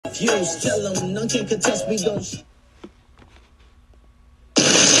Views, tell them none can contest, we gon'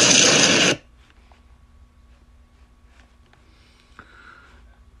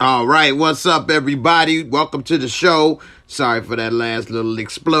 All right, what's up, everybody? Welcome to the show. Sorry for that last little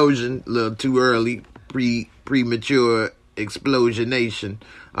explosion, a little too early, premature explosionation.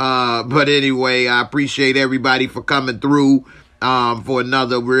 But anyway, I appreciate everybody for coming through for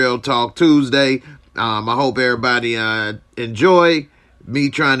another Real Talk Tuesday. I hope everybody enjoy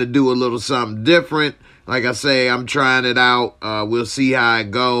me trying to do a little something different. Like I say, I'm trying it out. We'll see how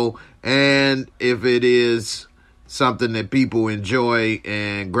it go, and if it is something that people enjoy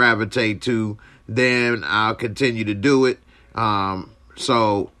and gravitate to, then I'll continue to do it.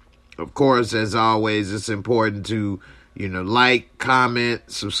 So, of course, as always, it's important to, like, comment,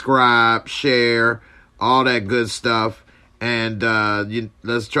 subscribe, share, all that good stuff. And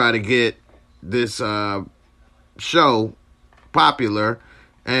let's try to get this show popular.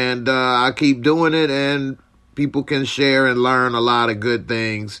 And I keep doing it, and people can share and learn a lot of good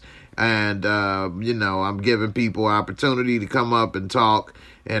things. And, I'm giving people opportunity to come up and talk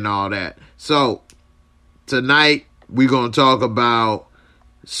and all that. So, tonight, we're going to talk about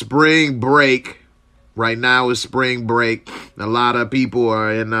spring break. Right now it's spring break. A lot of people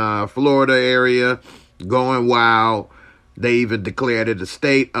are in Florida area going wild. They even declared it a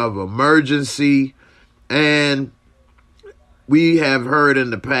state of emergency. And we have heard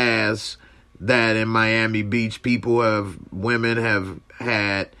in the past that in Miami Beach, women have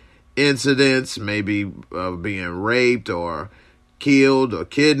had incidents, maybe of being raped or killed or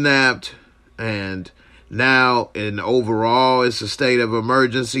kidnapped, and now in overall it's a state of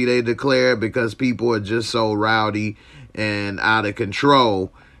emergency they declare because people are just so rowdy and out of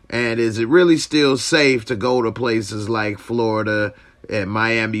control. And is it really still safe to go to places like Florida and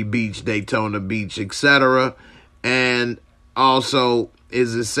Miami Beach, Daytona Beach, etc.? And also,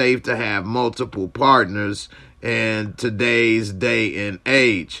 is it safe to have multiple partners in today's day and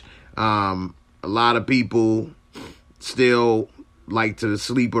age? A lot of people still like to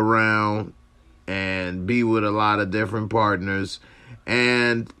sleep around and be with a lot of different partners.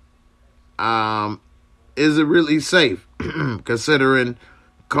 And is it really safe considering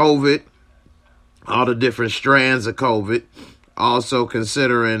COVID, all the different strands of COVID, also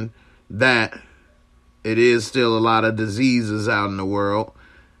considering that it is still a lot of diseases out in the world?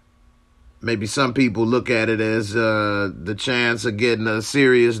 Maybe some people look at it as the chance of getting a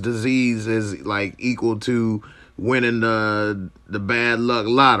serious disease is like equal to winning the bad luck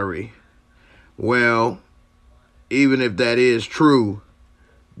lottery. Well, even if that is true,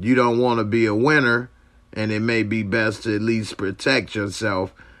 you don't want to be a winner, and it may be best to at least protect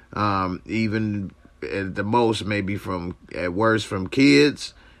yourself, even at the most, maybe at worst from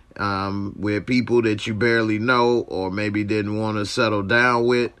kids, with people that you barely know or maybe didn't want to settle down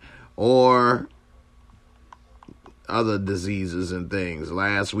with, or other diseases and things.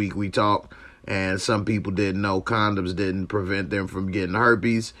 Last week we talked, and some people didn't know condoms didn't prevent them from getting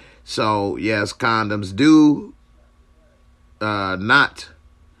herpes. So, yes, condoms do not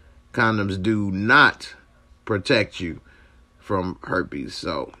protect you from herpes.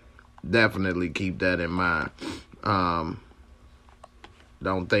 So, definitely keep that in mind.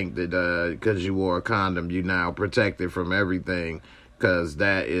 Don't think that because you wore a condom, you're now protected from everything, because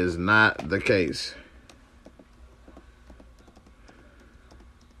that is not the case.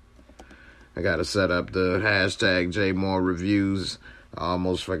 I got to set up the hashtag JAYMOOREREVIEWS. I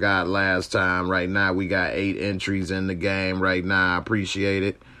almost forgot last time. Right now, we got 8 entries in the game right now. I appreciate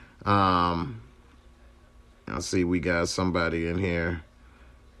it. I see we got somebody in here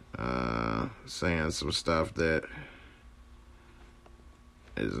saying some stuff that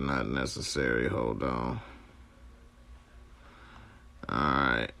is not necessary. Hold on.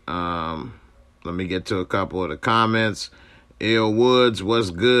 Alright, let me get to a couple of the comments. Ill Woods,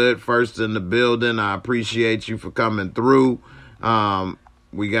 what's good? First in the building. I appreciate you for coming through.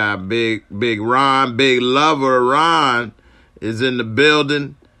 We got Big Ron, Big Lover Ron is in the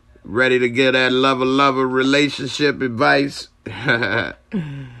building, ready to get that lover relationship advice.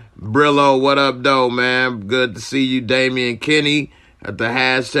 Brillo, what up, though, man? Good to see you. Damian Kenny at the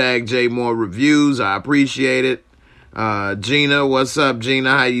hashtag JAYMOOREREVIEWS. I appreciate it. Gina, what's up,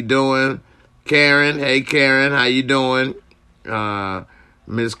 Gina? How you doing? Karen, hey Karen, how you doing?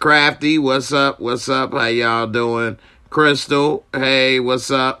 Miss Crafty, what's up? What's up? How y'all doing? Crystal, hey, what's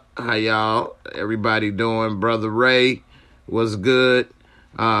up? How y'all? Everybody doing? Brother Ray, what's good?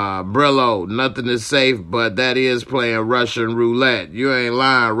 Brillo, nothing is safe, but that is playing Russian roulette. You ain't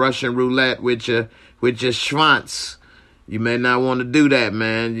lying. Russian roulette with your schwanz. You may not want to do that,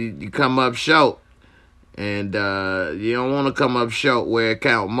 man. You come up short. And you don't want to come up short where it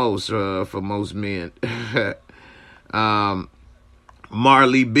count most for most men.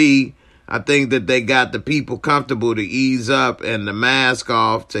 Marley B, I think that they got the people comfortable to ease up and the mask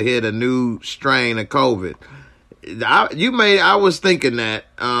off to hit a new strain of COVID. I was thinking that.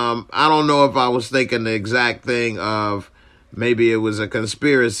 I don't know if I was thinking the exact thing of maybe it was a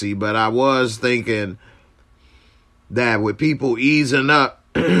conspiracy, but I was thinking that with people easing up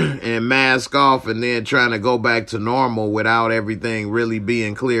and mask off and then trying to go back to normal without everything really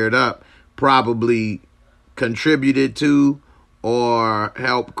being cleared up, probably contributed to or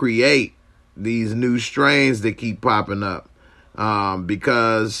helped create these new strains that keep popping up,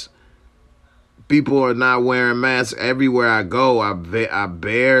 because people are not wearing masks. Everywhere I go, I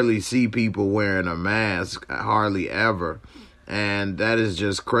barely see people wearing a mask, hardly ever, and that is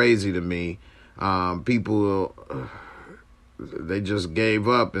just crazy to me. People, they just gave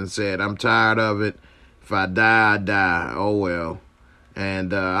up and said, I'm tired of it. If I die, I die. Oh well.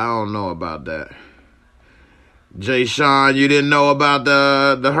 And I don't know about that. Jay Sean, you didn't know about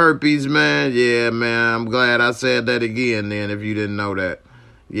the herpes, man? Yeah, man, I'm glad I said that again then if you didn't know that.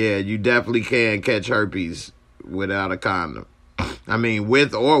 Yeah, you definitely can catch herpes without a condom. I mean,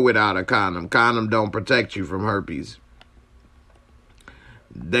 with or without a condom. Condom don't protect you from herpes.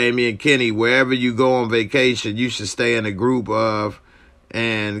 Damian Kinney, wherever you go on vacation, you should stay in a group of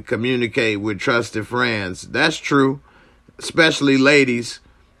and communicate with trusted friends. That's true, especially ladies,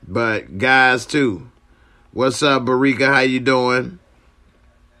 but guys too. What's up, Barika? How you doing?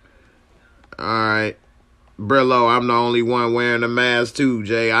 All right. Brillo, I'm the only one wearing a mask too,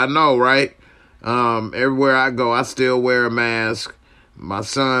 Jay. I know, right? Everywhere I go, I still wear a mask. My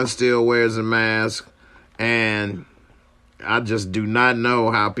son still wears a mask. And I just do not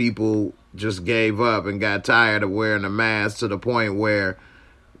know how people just gave up and got tired of wearing a mask to the point where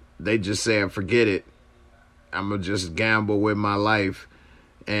they just said, forget it. I'm going to just gamble with my life.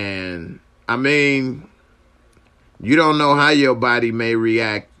 And, I mean, you don't know how your body may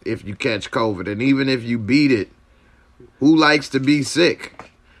react if you catch COVID. And even if you beat it, who likes to be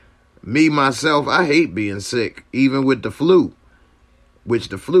sick? Me, myself, I hate being sick, even with the flu, which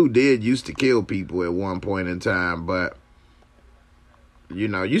the flu used to kill people at one point in time. But, you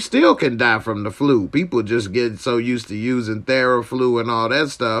know, you still can die from the flu. People just get so used to using Theraflu and all that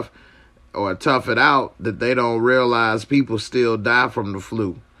stuff, or tough it out, that they don't realize people still die from the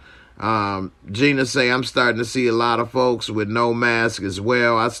flu. Gina say, I'm starting to see a lot of folks with no mask as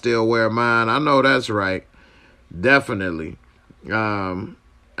well. I still wear mine. I know that's right. Definitely. I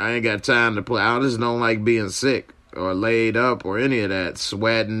ain't got time to play. I just don't like being sick or laid up or any of that.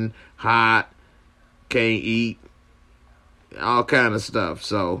 Sweating, hot, can't eat, all kind of stuff.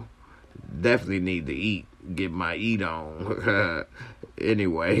 So definitely need to eat. Get my eat on.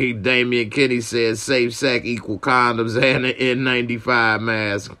 Anyway, Damian Kinney says safe sex equal condoms and an N95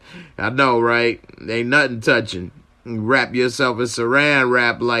 mask. I know, right? Ain't nothing touching. You wrap yourself in saran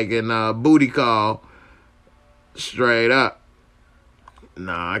wrap like in Booty Call. Straight up.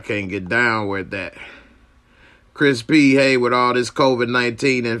 Nah, I can't get down with that. Chris P, hey, with all this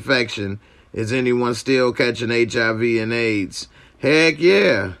COVID-19 infection, is anyone still catching HIV and AIDS? Heck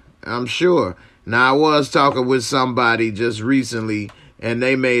yeah, I'm sure. Now, I was talking with somebody just recently, and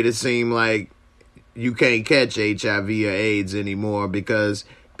they made it seem like you can't catch HIV or AIDS anymore because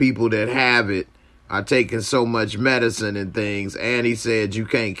people that have it are taking so much medicine and things. And he said you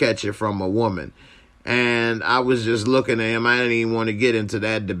can't catch it from a woman. And I was just looking at him. I didn't even want to get into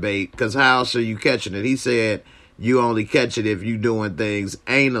that debate because how else are you catching it? He said you only catch it if you're doing things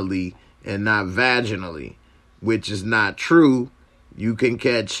anally and not vaginally, which is not true. You can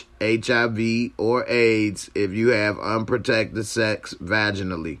catch HIV or AIDS if you have unprotected sex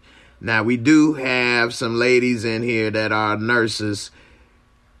vaginally. Now, we do have some ladies in here that are nurses.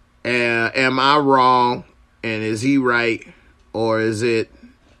 Am I wrong? And is he right? Or is it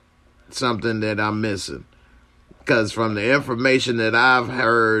something that I'm missing? Because from the information that I've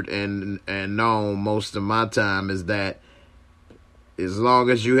heard and known most of my time is that as long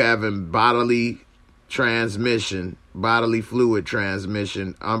as you having bodily fluid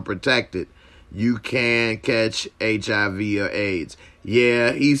transmission unprotected, you can catch HIV or AIDS.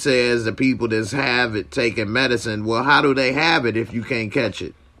 Yeah, he says the people that have it taking medicine, well, how do they have it if you can't catch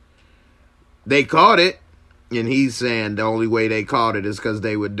it? They caught it, and he's saying the only way they caught it is because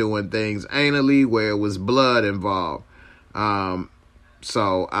they were doing things anally where it was blood involved.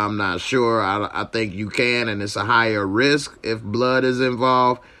 So I'm not sure. I think you can, and it's a higher risk if blood is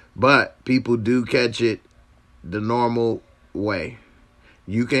involved, but people do catch it the normal way.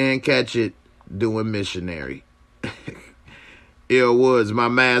 You can catch it doing missionary. Ill Woods, my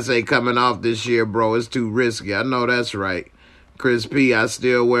mask ain't coming off this year, bro. It's too risky. I know that's right. Chris P, I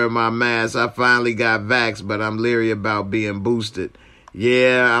still wear my mask. I finally got vaxxed, but I'm leery about being boosted.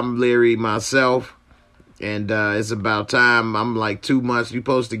 Yeah, I'm leery myself. And it's about time. I'm like 2 months. You're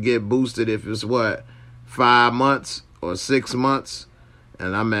supposed to get boosted if it's what, 5 months or 6 months?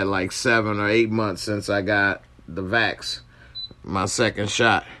 And I'm at like 7 or 8 months since I got the vax, my second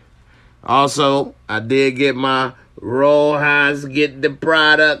shot. Also, I did get my Rojas Get the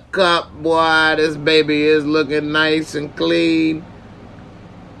Product cup. Boy, this baby is looking nice and clean.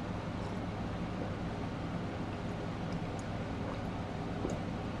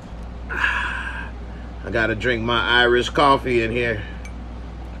 I gotta drink my Irish coffee in here.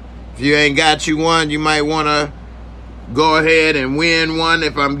 If you ain't got you one, you might want to go ahead and win one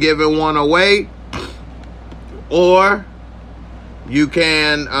if I'm giving one away. Or you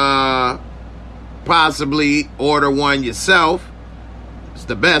can possibly order one yourself. It's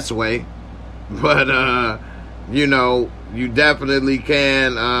the best way. But, you know, you definitely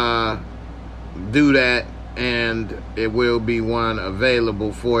can do that, and it will be one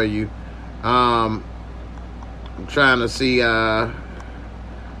available for you. I'm trying to see,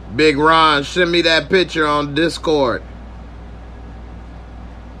 Big Ron, send me that picture on Discord.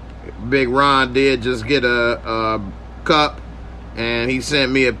 Big Ron did just get a cup, and he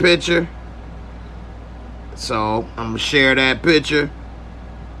sent me a picture. So I'm going to share that picture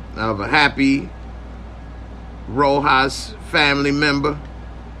of a happy Rojas family member.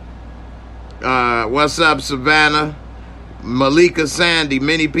 What's up, Savannah? Malika Sandy,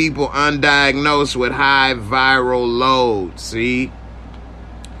 many people undiagnosed with high viral load. See?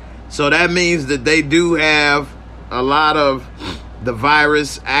 So that means that they do have a lot of the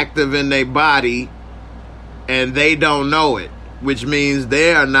virus active in their body and they don't know it, which means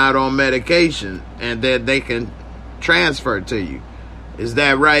they are not on medication and that they can transfer to you. Is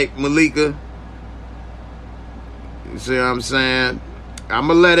that right, Malika? You see what I'm saying? I'm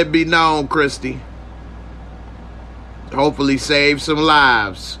going to let it be known, Christy. Hopefully save some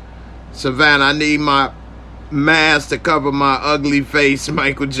lives. Savannah, I need my mask to cover my ugly face.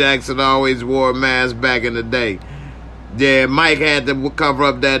 Michael Jackson always wore a mask back in the day. Yeah, Mike had to cover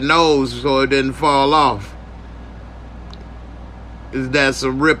up that nose so it didn't fall off. Is that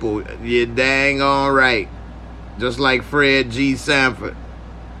some ripple? You're dang all right. Just like Fred G. Sanford.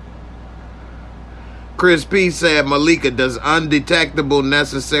 Chris P. said, Malika, does undetectable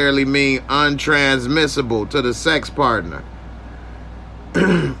necessarily mean untransmissible to the sex partner?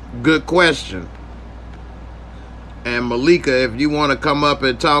 Good question. And Malika, if you want to come up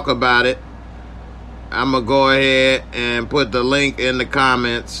and talk about it, I'm going to go ahead and put the link in the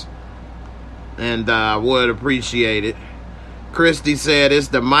comments, and I would appreciate it. Christy said, it's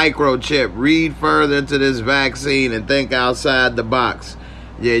the microchip. Read further into this vaccine and think outside the box.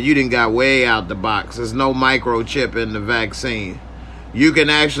 Yeah, you done got way out the box. There's no microchip in the vaccine. You can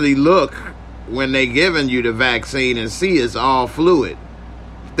actually look when they giving you the vaccine and see it's all fluid.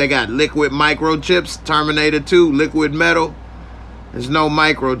 They got liquid microchips, Terminator 2, liquid metal. There's no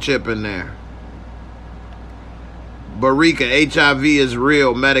microchip in there. Barika, HIV is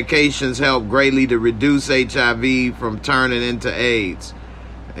real. Medications help greatly to reduce HIV from turning into AIDS.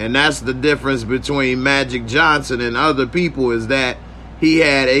 And that's the difference between Magic Johnson and other people, is that he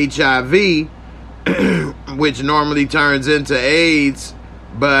had HIV, which normally turns into AIDS,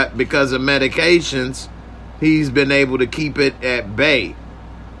 but because of medications, he's been able to keep it at bay.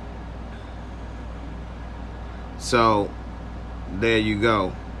 So, there you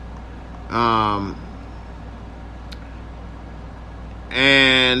go.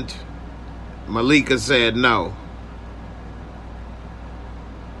 And Malika said no.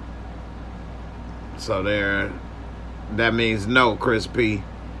 So there, that means no, Chris P.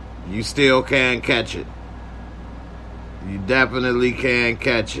 You still can catch it. You definitely can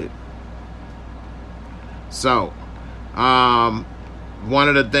catch it. So, one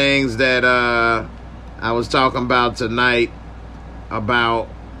of the things that I was talking about tonight about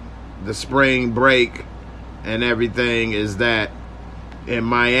the spring break and everything is that in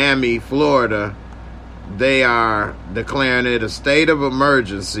Miami, Florida, they are declaring it a state of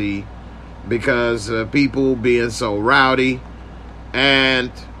emergency because of people being so rowdy.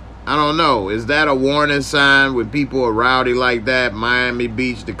 And I don't know, is that a warning sign when people are rowdy like that? Miami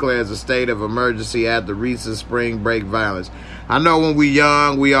Beach declares a state of emergency after recent spring break violence. I know when we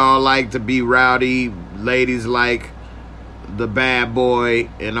young, we all like to be rowdy. Ladies like the bad boy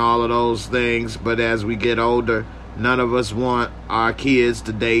and all of those things. But as we get older, none of us want our kids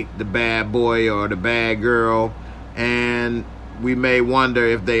to date the bad boy or the bad girl. And we may wonder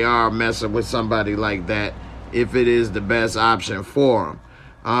if they are messing with somebody like that if it is the best option for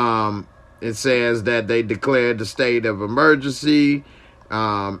them. It says that they declared the state of emergency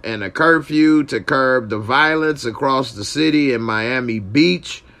and a curfew to curb the violence across the city in Miami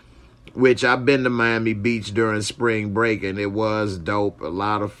Beach, which I've been to Miami Beach during spring break, and it was dope, a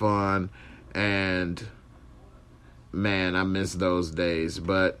lot of fun, and man, I miss those days.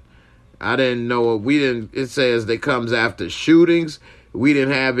 But I didn't know, it says that comes after shootings. We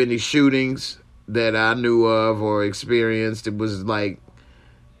didn't have any shootings that I knew of or experienced. It was like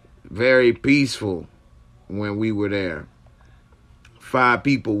very peaceful when we were there. 5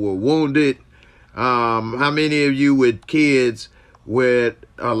 people were wounded. How many of you with kids would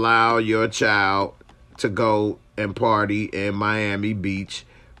allow your child to go and party in Miami Beach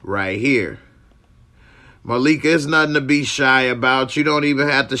right here? Malika, it's nothing to be shy about. You don't even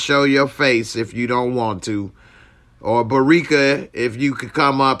have to show your face if you don't want to. Or Barika, if you could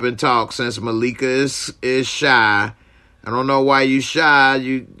come up and talk, since Malika is shy. I don't know why you shy.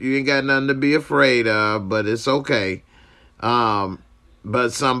 You ain't got nothing to be afraid of, but it's okay. But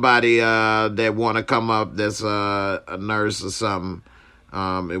somebody that want to come up that's a nurse or something,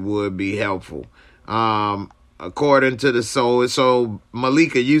 it would be helpful. According to the so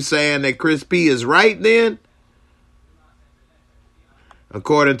Malika, you saying that Chris P is right then?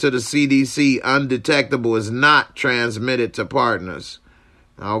 According to the CDC, undetectable is not transmitted to partners.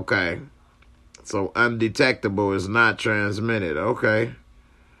 Okay. So undetectable is not transmitted. Okay.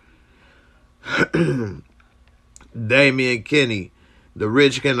 Damian Kinney. The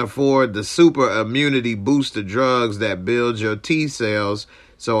rich can afford the super immunity booster drugs that build your T cells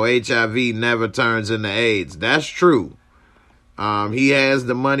so HIV never turns into AIDS. That's true. He has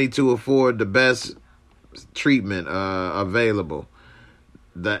the money to afford the best treatment available.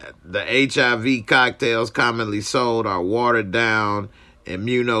 The HIV cocktails commonly sold are watered down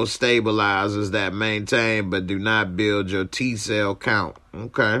immunostabilizers that maintain but do not build your T cell count.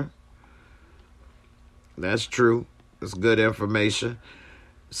 Okay. That's true. That's good information.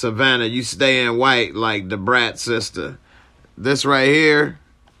 Savannah, you stay in white like the Brat sister. This right here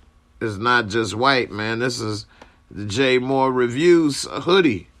is not just white, man. This is the J Moore Reviews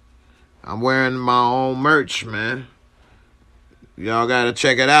hoodie. I'm wearing my own merch, man. Y'all gotta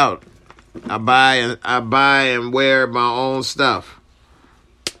check it out. I buy and wear my own stuff.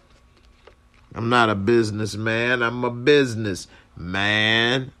 I'm not a businessman. I'm a business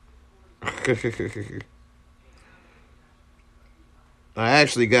man. I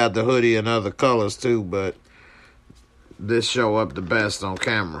actually got the hoodie in other colors too, but this show up the best on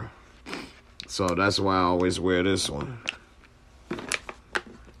camera. So that's why I always wear this one.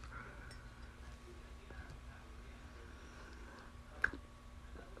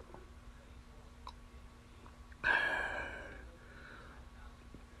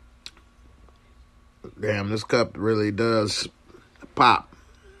 Damn, this cup really does pop.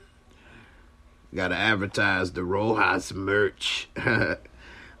 Gotta advertise the Rojas merch. All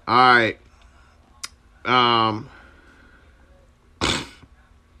right.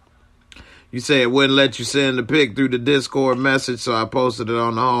 You say it wouldn't let you send the pic through the Discord message, so I posted it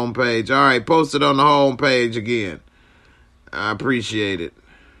on the homepage. All right, post it on the homepage again. I appreciate it.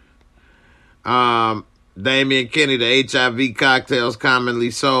 Damian Kinney, the HIV cocktails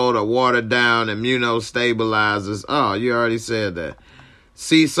commonly sold are watered down immunostabilizers. Oh, you already said that.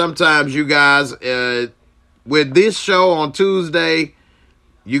 See, sometimes you guys, with this show on Tuesday,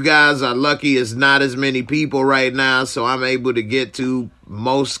 you guys are lucky it's not as many people right now, so I'm able to get to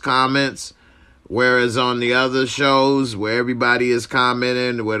most comments. Whereas on the other shows where everybody is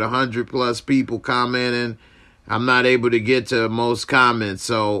commenting, with 100+ people commenting, I'm not able to get to most comments.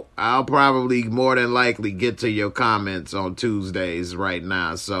 So I'll probably more than likely get to your comments on Tuesdays right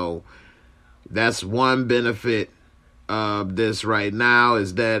now. So that's one benefit of this right now,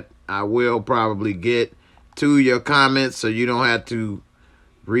 is that I will probably get to your comments so you don't have to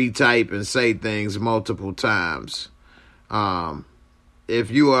retype and say things multiple times.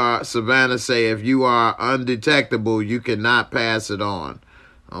 If you are, Savannah say, if you are undetectable, you cannot pass it on.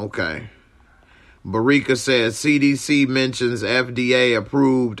 Okay. Barika says CDC mentions FDA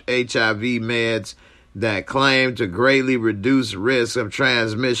approved HIV meds that claim to greatly reduce risk of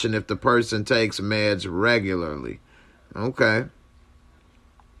transmission if the person takes meds regularly. Okay.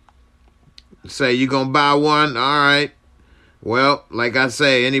 Say you gonna buy one? All right. Well, like I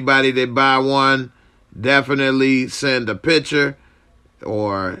say, anybody that buy one, definitely send a picture,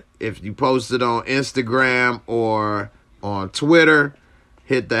 or if you post it on Instagram or on Twitter,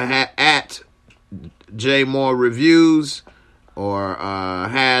 hit the at JAYMOOREREVIEWS or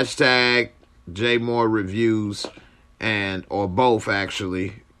hashtag JAYMOOREREVIEWS, and or both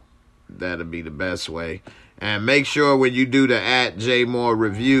actually. That'd be the best way. And make sure when you do the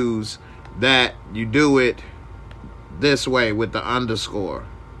 @JAYMOOREREVIEWS that you do it this way with the underscore.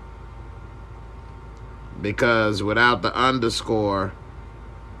 Because without the underscore,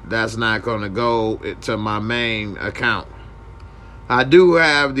 that's not going to go to my main account. I do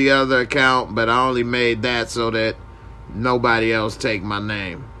have the other account, but I only made that so that nobody else take my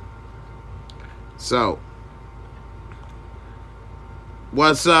name. So,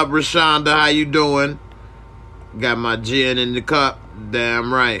 what's up, Rashonda? How you doing? Got my gin in the cup.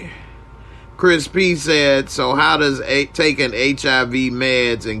 Damn right. Chris P said, so how does taking HIV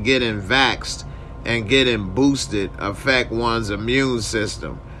meds and getting vaxxed and getting boosted affect one's immune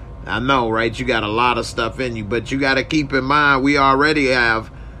system? I know, right? You got a lot of stuff in you, but you got to keep in mind, we already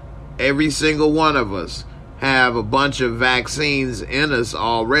have, every single one of us have a bunch of vaccines in us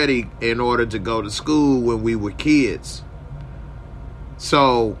already in order to go to school when we were kids.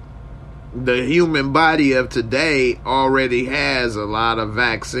 So the human body of today already has a lot of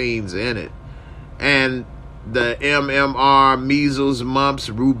vaccines in it. And the MMR, measles, mumps,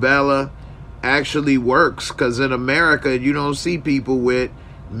 rubella actually works, because in America you don't see people with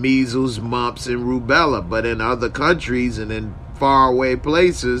measles, mumps, and rubella. But in other countries and in faraway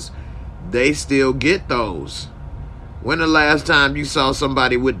places, they still get those. When the last time you saw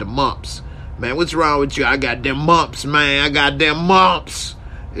somebody with the mumps? Man, what's wrong with you? I got them mumps, man. I got them mumps.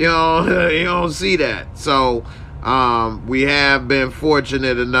 You know, you don't see that. So we have been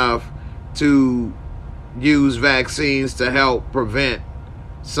fortunate enough to use vaccines to help prevent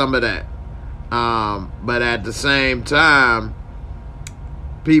some of that. But at the same time,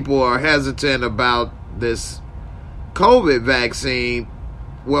 people are hesitant about this COVID vaccine.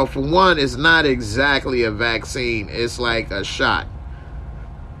 Well, for one, it's not exactly a vaccine. It's like a shot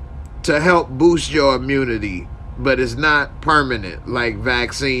to help boost your immunity. But it's not permanent like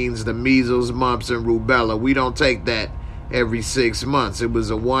vaccines, the measles, mumps, and rubella. We don't take that every 6 months. It was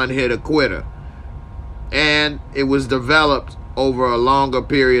a one-hitter quitter. And it was developed over a longer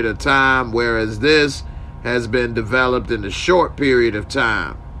period of time, whereas this has been developed in a short period of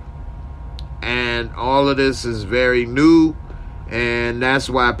time. And all of this is very new, and that's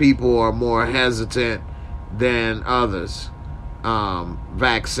why people are more hesitant than others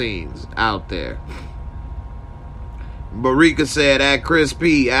vaccines out there. Barika said, at Chris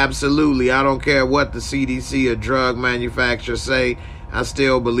P, absolutely. I don't care what the CDC or drug manufacturers say. I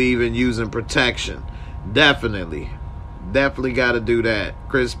still believe in using protection. Definitely got to do that.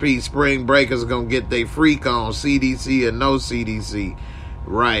 Chris P, spring breakers going to get their freak on, CDC or no CDC.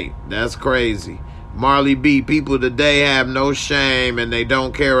 Right, that's crazy. Marley B, people today have no shame and they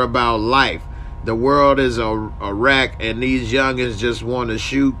don't care about life. The world is a wreck, and these youngins just want to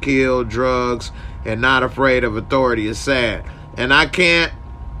shoot, kill, drugs, and not afraid of authority. It's sad. And I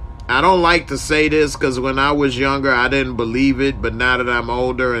don't like to say this, because when I was younger, I didn't believe it. But now that I'm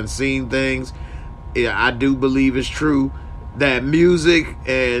older and seen things, yeah, I do believe it's true that music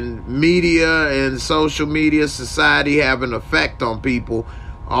and media and social media society have an effect on people.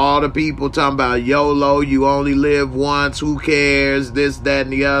 All the people talking about YOLO, you only live once, who cares, this, that,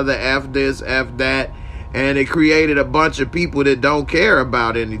 and the other, F this, F that. And it created a bunch of people that don't care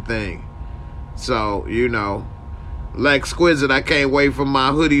about anything. So, you know, Lexquisite, I can't wait for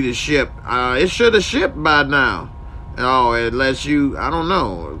my hoodie to ship. It should have shipped by now. Oh, unless you, I don't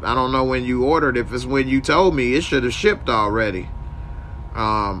know. I don't know when you ordered. If it's when you told me, it should have shipped already.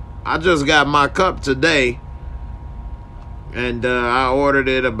 I just got my cup today. And I ordered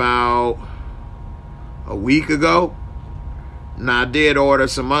it about a week ago. Now, I did order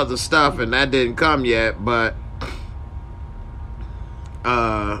some other stuff, and that didn't come yet. But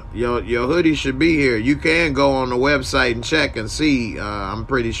your hoodie should be here. You can go on the website and check and see. I'm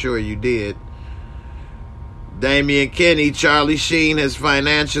pretty sure you did. Damian Kenny, Charlie Sheen has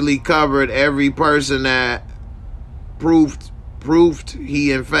financially covered every person that proved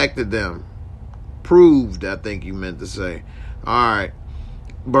he infected them. Proved, I think you meant to say. All right.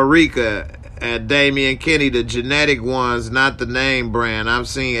 Barika and Damian Kenny, the genetic ones, not the name brand. I've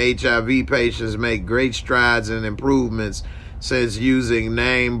seen HIV patients make great strides and improvements since using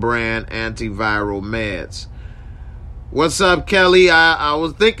name brand antiviral meds. What's up, Kelly? I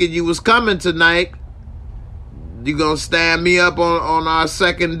was thinking you was coming tonight. You gonna stand me up on our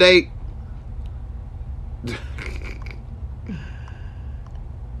second date?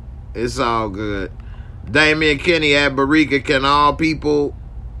 It's all good. Damian Kenny at Barika, can all people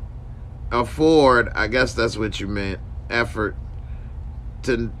afford, I guess that's what you meant, effort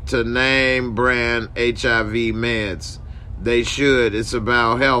to name brand HIV meds? They should. It's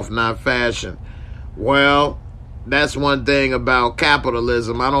about health, not fashion. Well, that's one thing about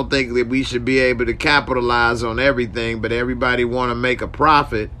capitalism. I don't think that we should be able to capitalize on everything, but everybody want to make a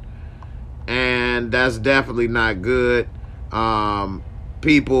profit, and that's definitely not good.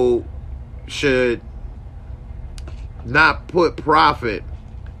 People should not put profit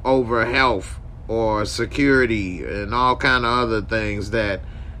over health or security and all kind of other things that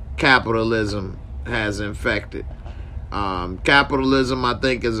capitalism has infected. Capitalism, I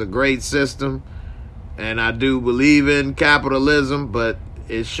think, is a great system, and I do believe in capitalism, but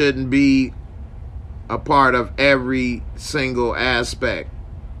it shouldn't be a part of every single aspect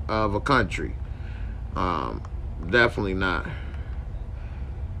of a country. Definitely not.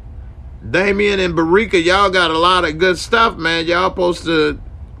 Damien and Barika, y'all got a lot of good stuff, man. Y'all supposed to,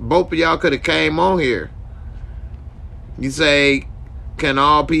 both of y'all could have came on here. You say, can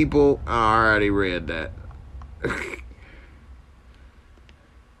all people, oh, I already read that.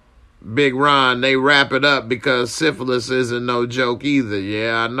 Big Ron, they wrap it up because syphilis isn't no joke either.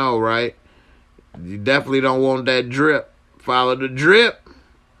 Yeah, I know, right? You definitely don't want that drip. Follow the drip.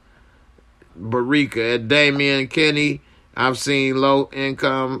 Barika, at Damien Kenny, I've seen low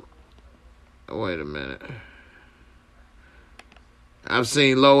income. Wait a minute. I've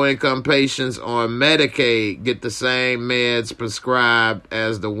seen low income patients on Medicaid get the same meds prescribed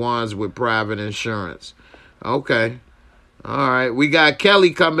as the ones with private insurance. Okay. All right, we got Kelly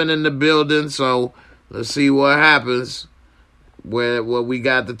coming in the building, so let's see what happens. What we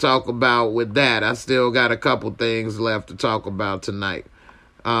got to talk about with that. I still got a couple things left to talk about tonight.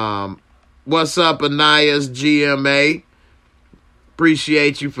 What's up, Anaya's GMA?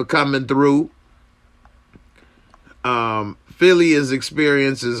 Appreciate you for coming through. Philly is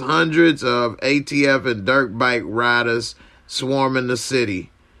experiences hundreds of ATF and dirt bike riders swarming the streets.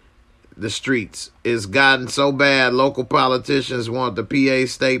 It's gotten so bad, local politicians want the PA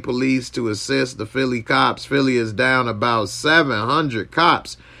State Police to assist the Philly cops. Philly is down about 700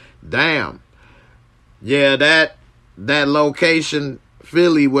 cops. Damn. Yeah, that location,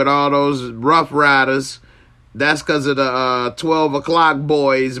 Philly, with all those Rough Riders, that's because of the 12 O'Clock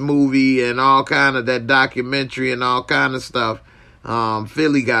Boys movie and all kind of that documentary and all kind of stuff.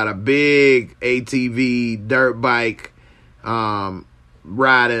 Philly got a big ATV dirt bike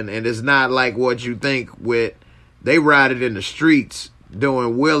riding, and it's not like what you think with, they ride it in the streets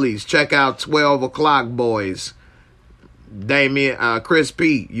doing wheelies. Check out 12 O'Clock Boys. Damien, Chris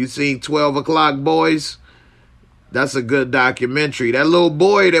P, you seen 12 O'Clock Boys? That's a good documentary. That little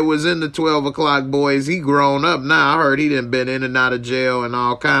boy that was in the 12 O'Clock Boys, he grown up now. I heard he done been in and out of jail and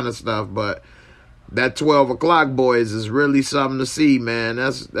all kind of stuff, but that 12 O'Clock Boys is really something to see, man.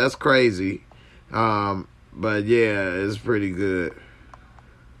 That's crazy. But yeah, it's pretty good.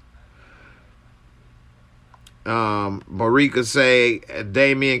 Marika say,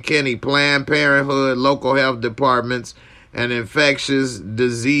 Damien Kenny, Planned Parenthood, local health departments, and infectious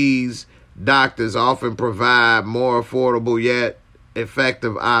disease doctors often provide more affordable yet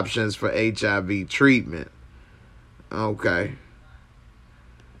effective options for HIV treatment. Okay.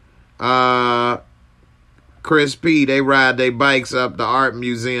 Chris P, they ride their bikes up the art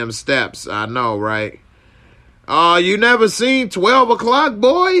museum steps. I know, right? Oh, you never seen 12 O'Clock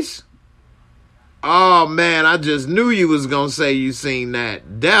Boys? Oh, man, I just knew you was going to say you seen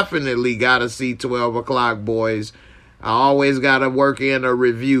that. Definitely got to see 12 O'Clock Boys. I always got to work in a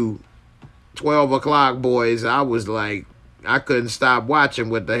review. 12 O'Clock Boys, I was like, I couldn't stop watching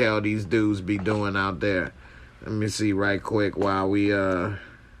what the hell these dudes be doing out there. Let me see right quick while we, let's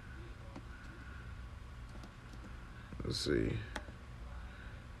see.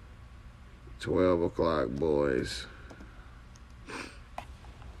 12 O'Clock Boys.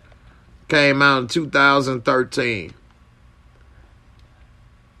 Came out in 2013.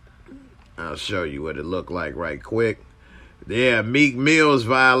 I'll show you what it looked like right quick. Yeah, Meek Mills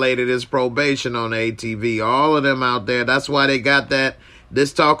violated his probation on ATV. All of them out there. That's why they got that.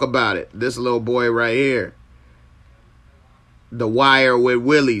 Let's talk about it. This little boy right here. The Wire with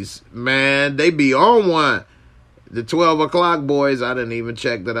Willies. Man, they be on one. The 12 O'Clock Boys, I didn't even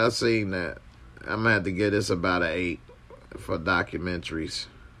check that I seen that. I'm going to have to get this about an 8 for documentaries.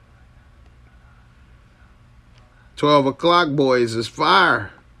 12 O'Clock Boys is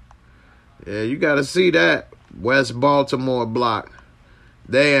fire. Yeah, you got to see that. West Baltimore block.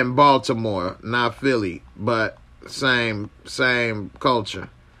 They in Baltimore, not Philly, but same culture.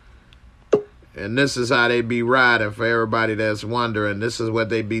 And this is how they be riding for everybody that's wondering. This is what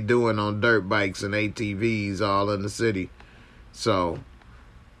they be doing on dirt bikes and ATVs all in the city. So,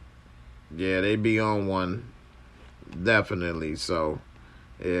 yeah, they be on one. Definitely. So,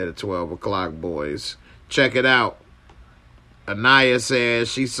 yeah, the 12 O'Clock Boys. Check it out. Anaya said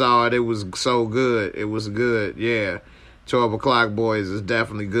she saw it. It was so good. It was good. Yeah. 12 o'clock boys is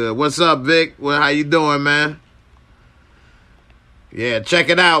definitely good. What's up, Vic? Well, how you doing, man? Yeah, check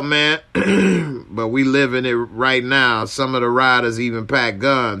it out, man. But we living it right now. Some of the riders even pack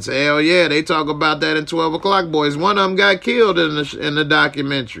guns. Hell yeah, they talk about that in 12 o'clock boys. One of them got killed in the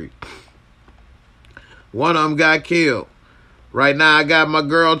documentary. One of them got killed. Right now, I got my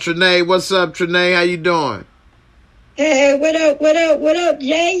girl Trinae. What's up, Trinae? How you doing? Hey, what up,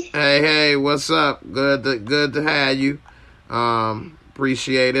 Jay? Hey, what's up? Good to have you.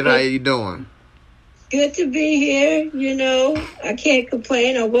 Appreciate it. How you doing? Good to be here. I can't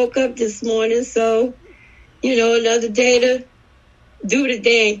complain. I woke up this morning, so, another day to do the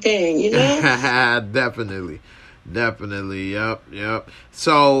dang thing, Definitely. Yep.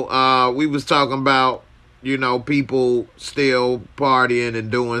 So, we was talking about, people still partying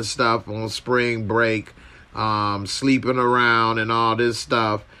and doing stuff on spring break, sleeping around and all this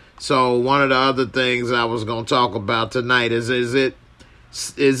stuff. So, one of the other things I was going to talk about tonight is it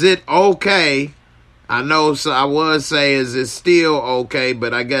okay? I know, so I would say, is it still okay?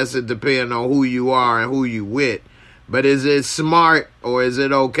 But I guess it depends on who you are and who you with. But is it smart or is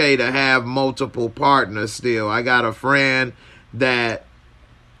it okay to have multiple partners still? I got a friend that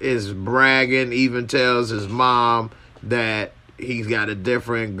is bragging, even tells his mom that he's got a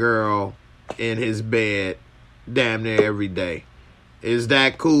different girl in his bed damn near every day. Is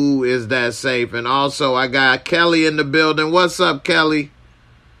that cool? Is that safe? And also, I got Kelly in the building. What's up, Kelly?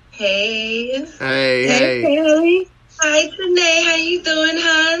 Hey. Hey. Kelly. Hi, Trinae. How you doing,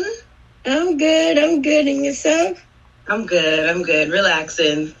 hon? I'm good. And yourself? I'm good.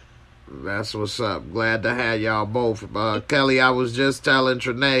 Relaxing. That's what's up. Glad to have y'all both. Kelly, I was just telling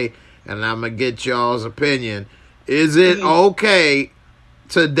Trinae, and I'm going to get y'all's opinion. Is it okay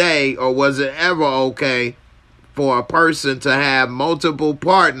today, or was it ever okay for a person to have multiple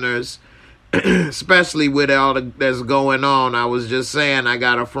partners, especially with all that's going on? I was just saying, I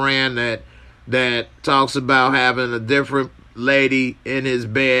got a friend that talks about having a different lady in his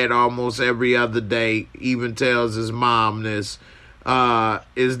bed almost every other day, even tells his mom this.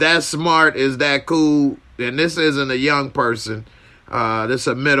 Is that smart? Is that cool? And this isn't a young person. This is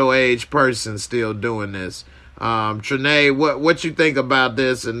a middle-aged person still doing this. Trinae, what you think about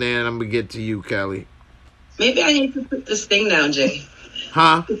this? And then I'm going to get to you, Kelly. Maybe I need to put this thing down, Jay.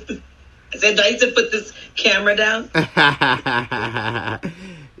 Huh? I said, do I need to put this camera down?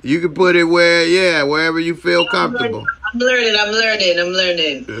 You can put it wherever you feel comfortable. I'm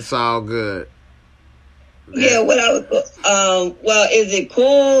learning. It's all good. Yeah, well, is it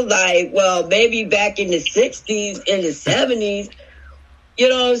cool? Like, well, maybe back in the 60s, in the 70s, you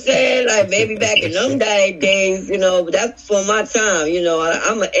know what I'm saying? Like, maybe back in them days, but that's for my time,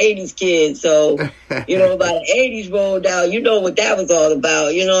 I'm an 80s kid, so, by the 80s rolled out, you know what that was all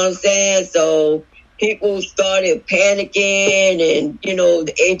about, you know what I'm saying? So, people started panicking, and,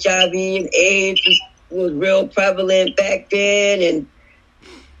 the HIV and AIDS was real prevalent back then, and,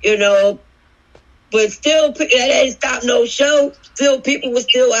 but still, that ain't stop no show. Still, people were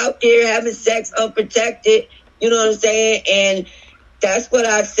still out there having sex unprotected, you know what I'm saying? And that's what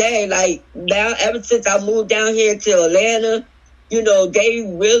I say. Like, now, ever since I moved down here to Atlanta, they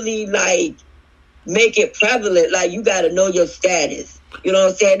really, make it prevalent. Like, you got to know your status. You know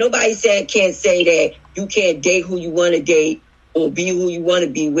what I'm saying? Nobody can't say that you can't date who you want to date or be who you want to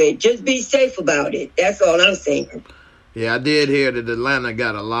be with. Just be safe about it. That's all I'm saying. Yeah, I did hear that Atlanta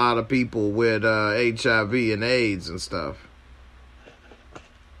got a lot of people with HIV and AIDS and stuff.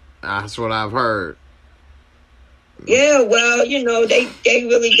 That's what I've heard. Yeah, well, they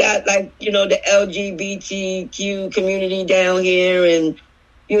really got, the LGBTQ community down here, and,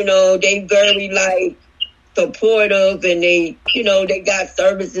 they very, supportive, and they got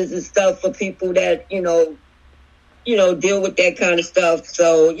services and stuff for people that, deal with that kind of stuff.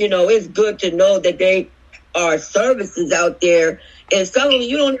 So, it's good to know that they are services out there, and some of them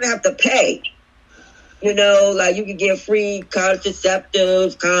you don't even have to pay. You can get free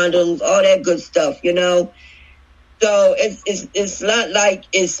contraceptives, condoms, all that good stuff, So it's not like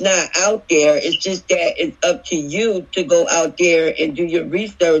it's not out there. It's just that it's up to you to go out there and do your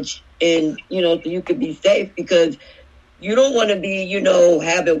research, and, so you can be safe, because you don't want to be,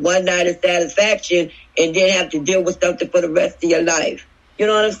 having one night of satisfaction and then have to deal with something for the rest of your life. You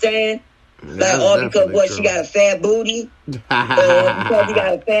know what I'm saying? All because she got a fat booty, or because you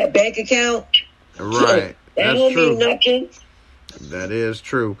got a fat bank account. Right. That don't mean nothing. That is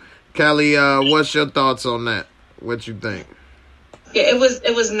true. Kelly, what's your thoughts on that? What you think? Yeah, it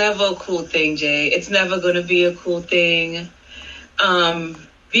was never a cool thing, Jay. It's never going to be a cool thing.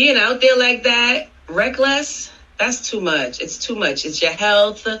 Being out there like that, reckless, That's too much. It's too much. It's your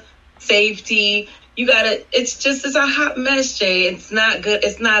health, safety. It's a hot mess, Jay. It's not good.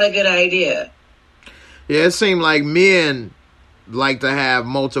 It's not a good idea. Yeah, it seemed like men like to have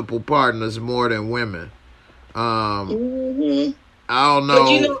multiple partners more than women. I don't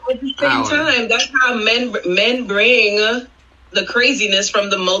know. But at the same time, that's how men bring the craziness from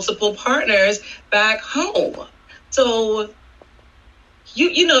the multiple partners back home. So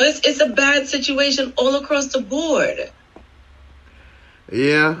it's a bad situation all across the board.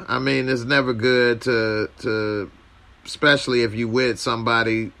 Yeah, I mean, it's never good to especially if you with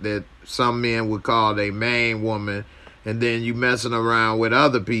somebody that some men would call their main woman, and then you messing around with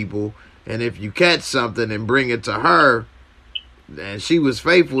other people, and if you catch something and bring it to her, and she was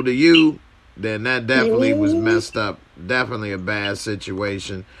faithful to you, then that definitely was messed up. Definitely a bad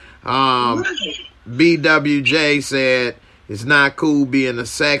situation. BWJ said, it's not cool being a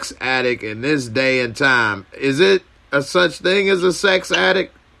sex addict in this day and time. Is it a such thing as a sex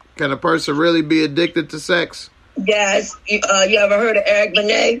addict? Can a person really be addicted to sex? Yes. You ever heard of Eric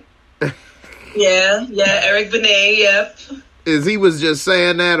Benet? Yeah, Eric Benet, yep. Is he was just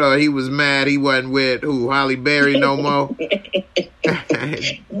saying that, or he was mad he wasn't with Holly Berry no more?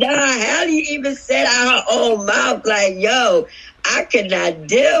 Nah, Holly even said out her own mouth, like, yo, I could not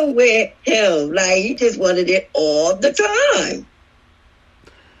deal with him. Like, he just wanted it all the time.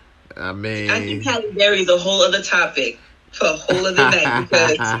 I mean, I think Halle Berry is a whole other topic for a whole other night,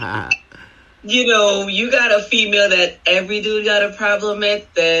 because you got a female that every dude got a problem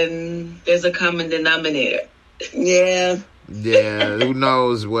with, then there's a common denominator. Yeah. Yeah, who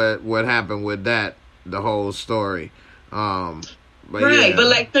knows what happened with that, the whole story. But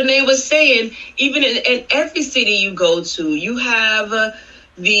like Tanae was saying, even in every city you go to, you have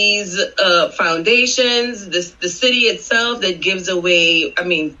these foundations, the city itself that gives away,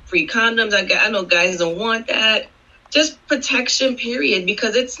 free condoms. I know guys don't want that. Just protection, period,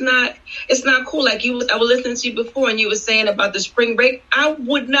 because it's not cool. Like I was listening to you before, and you were saying about the spring break. I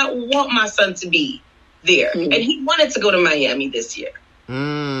would not want my son to be there, and he wanted to go to Miami this year.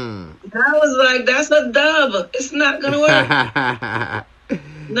 I was like, that's a dub. It's not gonna work.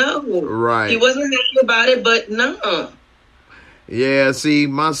 No, right. He wasn't happy about it, but no. Yeah, see,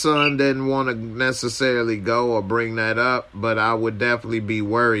 my son didn't want to necessarily go or bring that up, but I would definitely be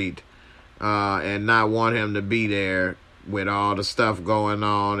worried and not want him to be there with all the stuff going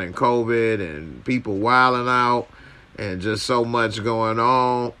on and COVID and people wilding out and just so much going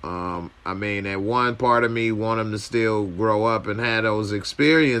on. At one part of me want him to still grow up and have those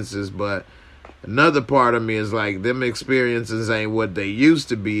experiences, but another part of me is like, them experiences ain't what they used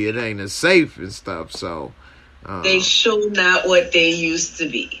to be. It ain't as safe and stuff, so... they show not what they used to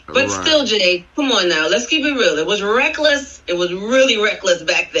be. But still, Jay, come on now. Let's keep it real. It was reckless. It was really reckless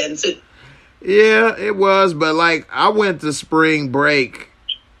back then, too. Yeah, it was. But, I went to spring break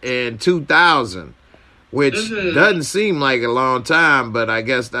in 2000, which doesn't seem like a long time, but I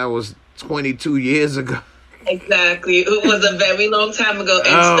guess that was 22 years ago. Exactly. It was a very long time ago.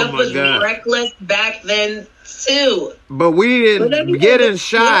 And stuff was reckless back then, too. But we didn't... Getting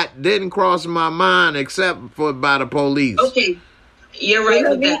shot didn't cross my mind except for by the police. Okay. You're right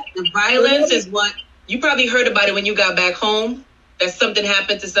with that. The violence is what... You probably heard about it when you got back home, that something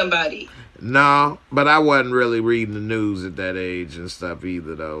happened to somebody. No, but I wasn't really reading the news at that age and stuff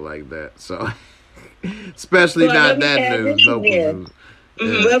either, though, like that. So, especially not that news, local news.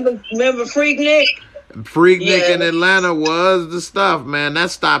 Yeah. Remember Freaknik? Freaknik in Atlanta was the stuff, man.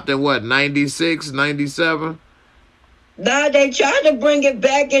 That stopped in what, 96, 97? Nah, they tried to bring it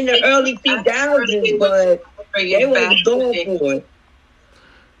back in the early 2000s, but they wasn't going for it.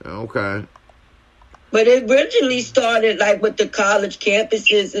 Okay. But it originally started with the college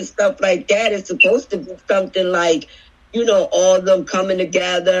campuses and stuff like that. It's supposed to be something like, all of them coming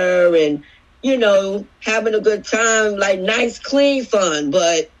together and, having a good time, nice, clean fun.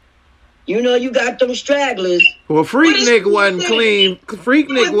 But, you got them stragglers. Well, Freaknik wasn't clean.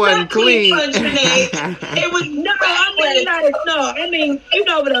 Freaknik wasn't clean. It was you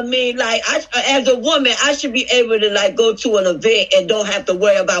know what I mean? As a woman, I should be able to, go to an event and don't have to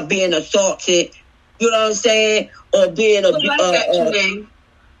worry about being assaulted. You know what I'm saying? Or being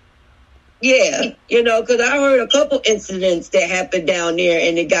yeah, because I heard a couple incidents that happened down there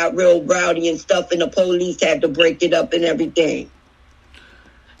and it got real rowdy and stuff and the police had to break it up and everything.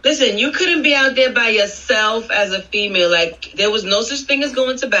 Listen, you couldn't be out there by yourself as a female. There was no such thing as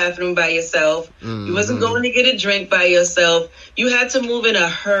going to the bathroom by yourself. Mm-hmm. You wasn't going to get a drink by yourself. You had to move in a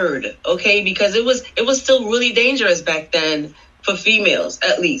herd, okay? Because it was still really dangerous back then for females,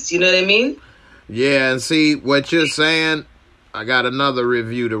 at least. You know what I mean? Yeah, and see, what you're saying, I got another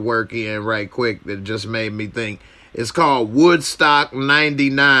review to work in right quick that just made me think. It's called Woodstock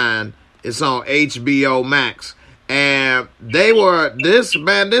 99. It's on HBO Max. And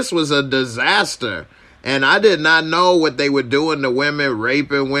this was a disaster. And I did not know what they were doing to women,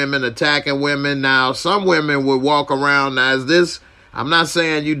 raping women, attacking women. Now, some women would walk around as this. I'm not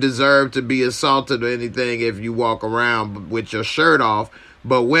saying you deserve to be assaulted or anything if you walk around with your shirt off,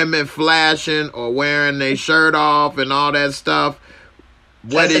 but women flashing or wearing their shirt off and all that stuff.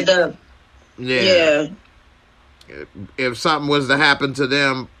 Yeah. If something was to happen to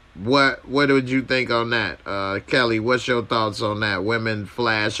them, what would you think on that? Kelly, what's your thoughts on that? Women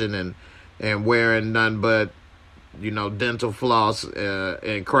flashing and wearing none but, dental floss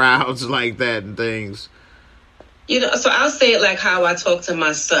in crowds like that and things. So I'll say it like how I talk to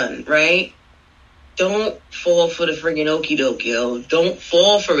my son, right? Don't fall for the friggin' okie doke, yo. Don't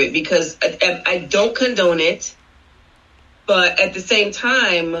fall for it, because I don't condone it. But at the same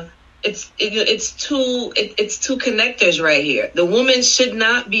time, it's two connectors right here. The woman should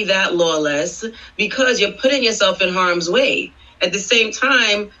not be that lawless, because you're putting yourself in harm's way. At the same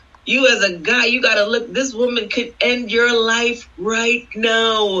time, you as a guy, you got to look, this woman could end your life right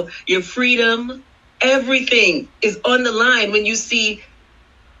now. Your freedom, everything is on the line when you see,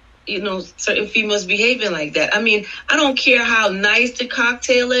 certain females behaving like that. I mean, I don't care how nice the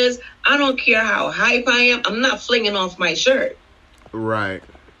cocktail is. I don't care how hype I am. I'm not flinging off my shirt. Right.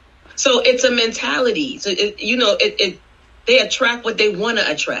 So it's a mentality. So, they attract what they want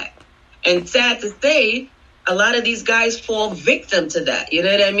to attract. And sad to say, a lot of these guys fall victim to that. You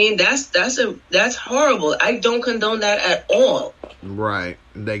know what I mean? That's horrible. I don't condone that at all. Right.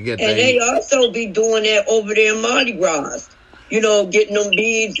 They also be doing that over there in Mardi Gras. Getting them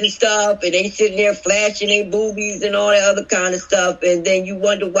beads and stuff, and they sitting there flashing their boobies and all that other kind of stuff. And then you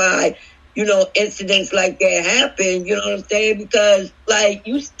wonder why, incidents like that happen. You know what I'm saying? Because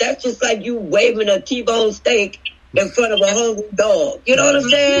that's just like you waving a T-bone steak in front of a hungry dog. You know what I'm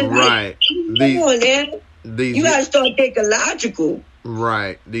saying? Right. Come on, man. You gotta start thinking logical.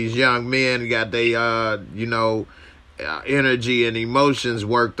 Right. These young men got their, energy and emotions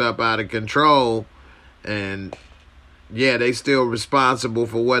worked up out of control, and they still responsible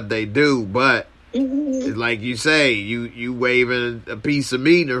for what they do. But like you say, you waving a piece of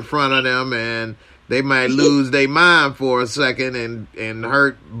meat in front of them, and they might lose their mind for a second and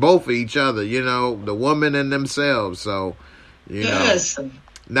hurt both of each other. The woman and themselves. So, Yes.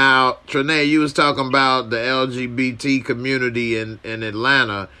 Now, Trinae, you was talking about the LGBT community in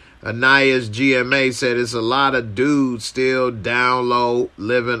Atlanta. Anaya's GMA said it's a lot of dudes still down low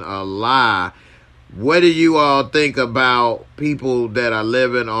living a lie. What do you all think about people that are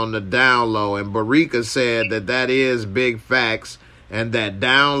living on the down low? And Barika said that is big facts, and that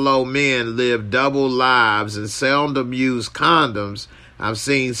down low men live double lives and seldom use condoms. I've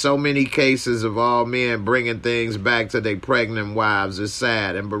seen so many cases of all men bringing things back to their pregnant wives. It's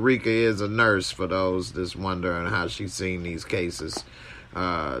sad. And Barika is a nurse, for those that's wondering how she's seen these cases.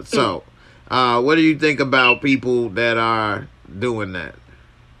 So what do you think about people that are doing that?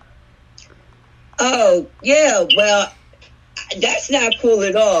 Oh, yeah, well, that's not cool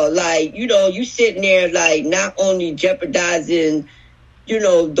at all. You sitting there, not only jeopardizing,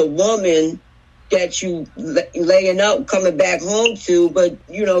 the woman that you laying up, coming back home to, but,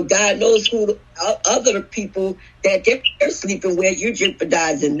 God knows who other people that they're sleeping with, you're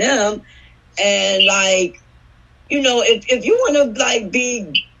jeopardizing them. And, if you want to,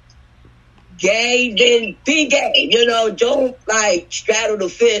 be gay, then be gay. Don't, straddle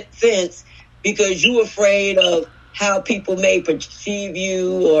the fence because you're afraid of how people may perceive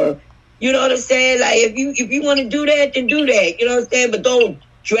you, or, you know what I'm saying? If you want to do that, then do that. You know what I'm saying? But don't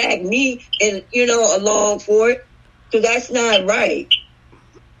drag me and along for it, because that's not right.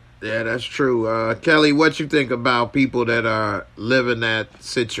 Yeah, that's true. Kelly, what you think about people that are living that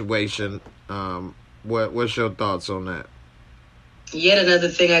situation? What's your thoughts on that? Yet another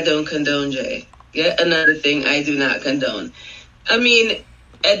thing I don't condone, Jay. Yet another thing I do not condone. I mean,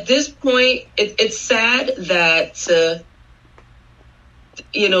 at this point, it's sad that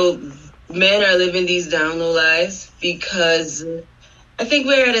men are living these down low lives, because I think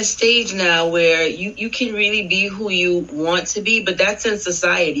we're at a stage now where you can really be who you want to be, but that's in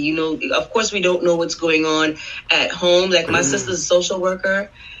society. Of course, we don't know what's going on at home. Like, my sister's a social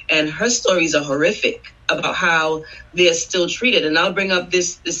worker, and her stories are horrific about how they're still treated. And I'll bring up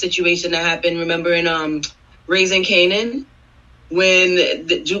this situation that happened, remember, in Raising Canaan, when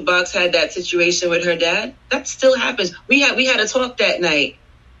the jukebox had that situation with her dad. That still happens. We had a talk that night,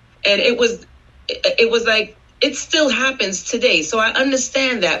 and it was like, it still happens today. So I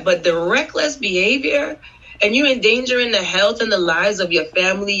understand that. But the reckless behavior, and you endangering the health and the lives of your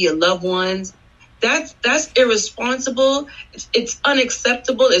family, your loved ones, That's irresponsible. It's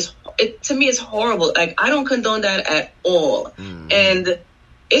unacceptable. To me, it's horrible. Like, I don't condone that at all. And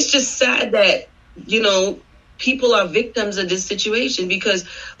it's just sad that, you know, people are victims of this situation, because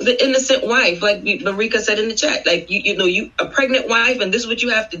the innocent wife, like Marika said in the chat, like, you know, you a pregnant wife, and this is what you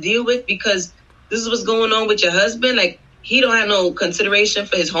have to deal with because this is what's going on with your husband. Like, he don't have no consideration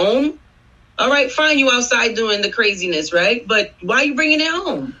for his home. All right, fine, you outside doing the craziness, right? But why are you bringing it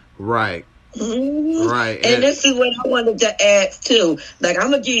home? Right. Right. And this is what I wanted to add too. Like,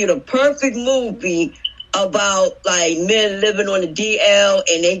 I'm gonna give you the perfect movie about like men living on the DL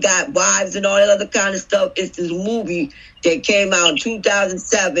and they got wives and all that other kind of stuff. It's this movie that came out in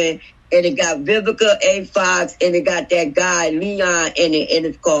 2007, and it got Vivica A. Fox and it got that guy Leon in it, and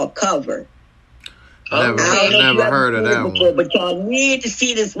it's called Cover. Never heard of that before, one. but y'all need to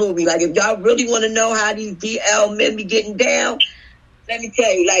see this movie. Like, if y'all really want to know how these DL men be getting down, let me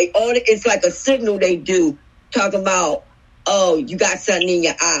tell you, like, it's like a signal they do, talking about, oh, you got something in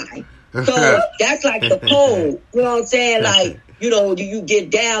your eye. So that's like the code. You know what I'm saying? Like, you know, do you get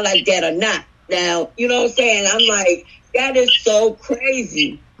down like that or not? Now, you know what I'm saying? I'm like, that is so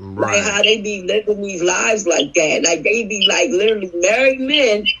crazy. Right. Like, how they be living these lives like that. Like, they be like literally married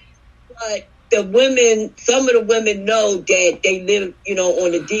men, but the women, some of the women know that they live, you know,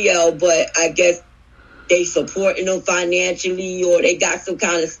 on the DL, but I guess they supporting them financially, or they got some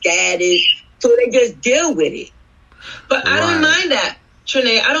kind of status, so they just deal with it. But I don't mind that,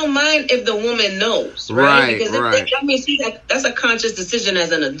 Trinae. I don't mind if the woman knows, right? Because that means that's a conscious decision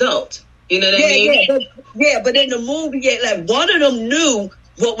as an adult. You know what I mean? But in the movie, like, one of them knew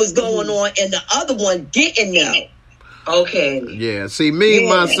what was going on, and the other one didn't know. Okay. Yeah. See,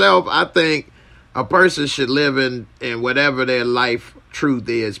 myself, I think a person should live in whatever their life truth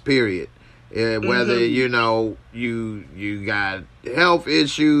is, period. Whether, you know, you got health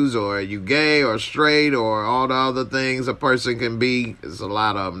issues, or you gay or straight, or all the other things a person can be. There's a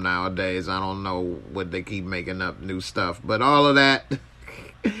lot of them nowadays. I don't know what they keep making up new stuff, but all of that,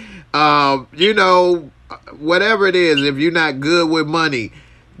 you know, whatever it is, if you're not good with money,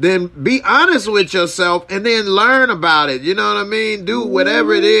 then be honest with yourself and then learn about it. You know what I mean? Do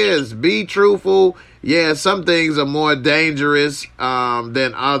whatever it is. Be truthful. Yeah, some things are more dangerous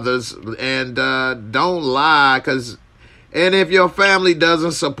than others. And don't lie. And if your family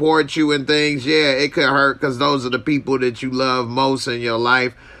doesn't support you in things, yeah, it could hurt, because those are the people that you love most in your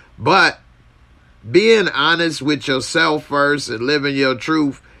life. But being honest with yourself first and living your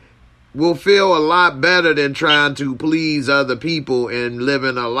truth will feel a lot better than trying to please other people and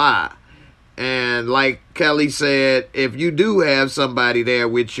living a lie. And like Kelly said, if you do have somebody there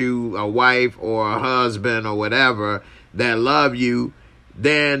with you, a wife or a husband or whatever, that love you,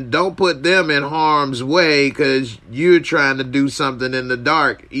 then don't put them in harm's way because you're trying to do something in the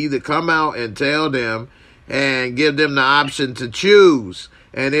dark. Either come out and tell them and give them the option to choose.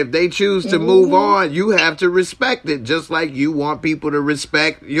 And if they choose to move on, you have to respect it, just like you want people to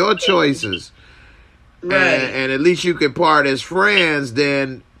respect your choices. Right. And at least you can part as friends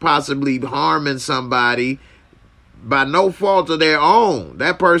than possibly harming somebody by no fault of their own.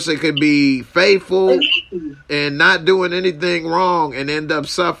 That person could be faithful and not doing anything wrong and end up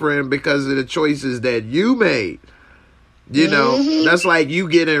suffering because of the choices that you made. You know, that's like you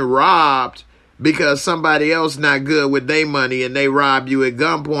getting robbed because somebody else not good with their money and they rob you at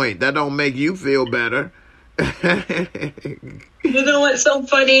gunpoint. That don't make you feel better. You know what's so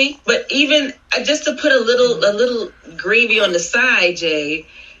funny? But even just to put a little gravy on the side, Jay,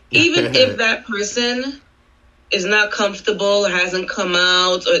 even if that person is not comfortable, hasn't come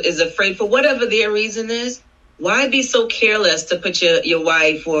out, or is afraid for whatever their reason is, why be so careless to put your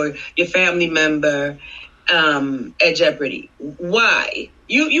wife or your family member at jeopardy? Why?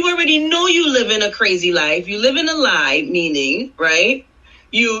 You already know you live in a crazy life. You live in a lie, meaning, right?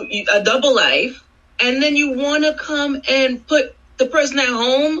 You a double life, and then you want to come and put the person at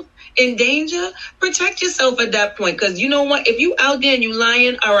home in danger. Protect yourself at that point, because you know what? If you out there and you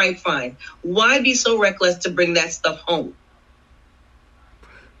lying, all right, fine. Why be so reckless to bring that stuff home?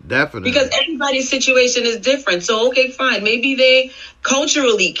 Definitely. Because everybody's situation is different. So, okay, fine. Maybe they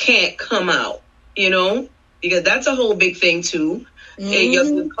culturally can't come out, you know, because that's a whole big thing too.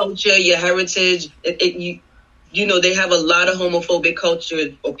 Your culture, your heritage, you know, they have a lot of homophobic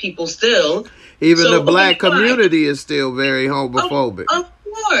culture or people still. Even the black community is still very homophobic. Of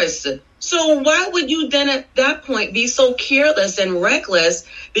course. So why would you then at that point be so careless and reckless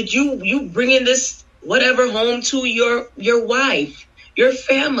that you bringing this whatever home to your wife, your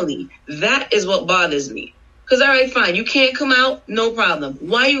family? That is what bothers me. Because, all right, fine, you can't come out, no problem.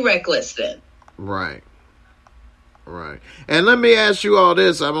 Why are you reckless then? Right. Right. And let me ask you all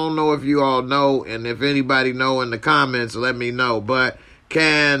this. I don't know if you all know, and if anybody know in the comments, let me know. But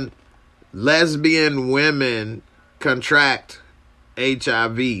can lesbian women contract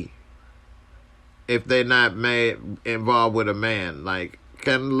HIV if they're not involved with a man? Like,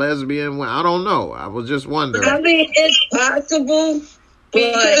 can lesbian women? I don't know. I was just wondering. I mean, it's possible.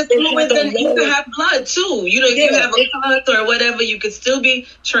 Because you can have blood too. You know, if you have a cut or whatever, you could still be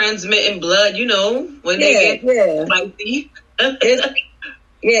transmitting blood, you know, when they get spicy.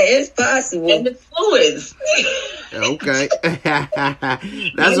 It's possible. And the fluids. Okay.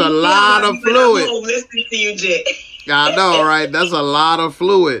 That's a lot of fluid. Listening to you, Jay. I know, right? That's a lot of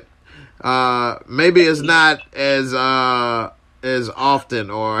fluid. Maybe it's not as often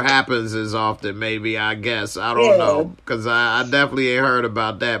or happens as often, maybe, I guess. I don't know, because I definitely ain't heard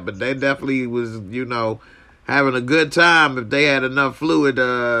about that, but they definitely was, you know, having a good time if they had enough fluid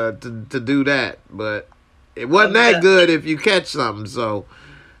to do that. But it wasn't that good if you catch something, so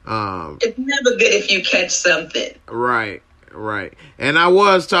it's never good if you catch something. Right. And I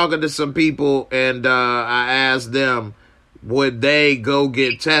was talking to some people, and I asked them, would they go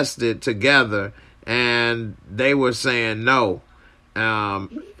get tested together? And they were saying no.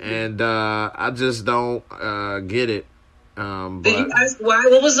 And I just don't get it. Did you ask why?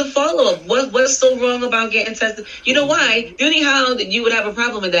 What was the follow-up? What's so wrong about getting tested? You know why? The only how that you would have a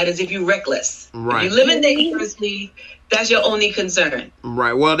problem with that is if you're reckless. Right. If you live in dangerously, that's your only concern.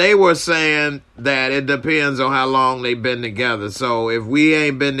 Right. Well, they were saying that it depends on how long they've been together. So if we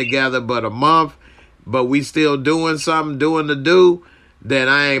ain't been together but a month, but we still doing something, doing the do, then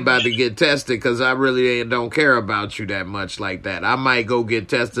I ain't about to get tested because I really don't care about you that much like that. I might go get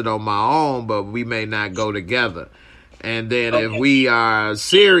tested on my own, but we may not go together. And then if we are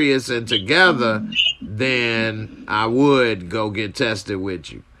serious and together, then I would go get tested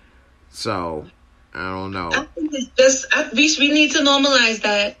with you. So, I don't know. I think it's just, we need to normalize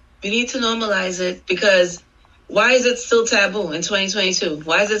that. We need to normalize it because why is it still taboo in 2022?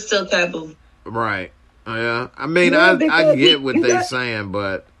 Why is it still taboo? Right. Yeah. I mean, I get what they're saying,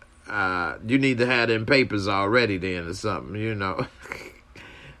 but you need to have them papers already then or something, you know.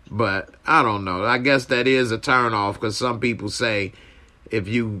 But I don't know. I guess that is a turn off because some people say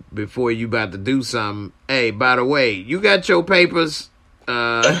before you about to do something, hey, by the way, you got your papers?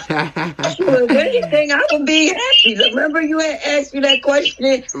 Sure, if anything, I would be happy. Remember you had asked me that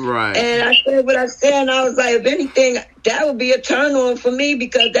question? Right. And I said what I said, and I was like, if anything, that would be a turn on for me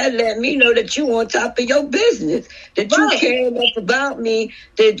because that let me know that you on top of your business, that you care enough about me,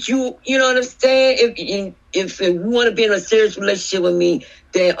 that you know what I'm saying? If you want to be in a serious relationship with me,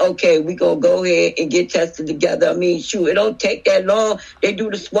 then okay, we gonna go ahead and get tested together. I mean, shoot, it don't take that long. They do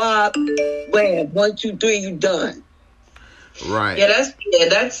the swab, wham, 1, 2, 3, you done. Right.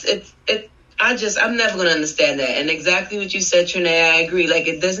 I'm never gonna understand that. And exactly what you said, Trinae, I agree. Like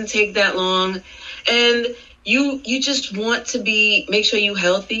it doesn't take that long, and you just want to make sure you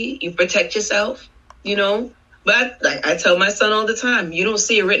healthy, you protect yourself, you know. But like I tell my son all the time, you don't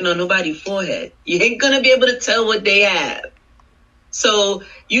see it written on nobody's forehead. You ain't gonna be able to tell what they have. So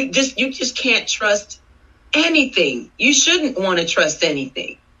you just can't trust anything. You shouldn't want to trust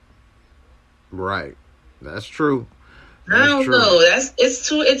anything. Right. That's true. I don't know.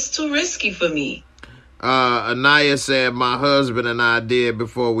 It's too risky for me. Anaya said my husband and I did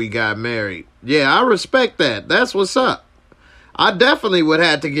before we got married. Yeah, I respect that. That's what's up. I definitely would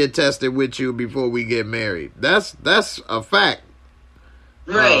have to get tested with you before we get married. That's a fact.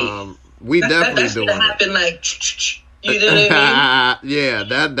 Right. We definitely doing it. That should happen like, you know what I mean? Yeah,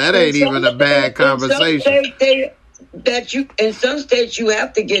 that ain't even a bad conversation. In some states you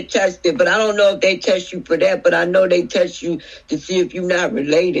have to get tested, but I don't know if they test you for that, but I know they test you to see if you're not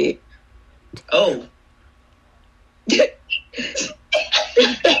related. Oh.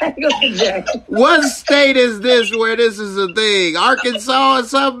 What state is this where this is a thing? Arkansas or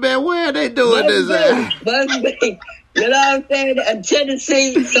something, man? Where are they doing this at? You know what I'm saying?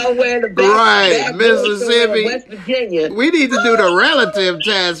 Tennessee, somewhere in the back. Right, Mississippi. West Virginia. We need to do the relative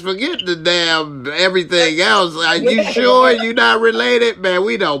test. Forget the damn everything else. Are you sure you're not related? Man,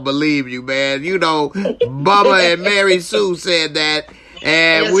 we don't believe you, man. You know, Bubba and Mary Sue said that.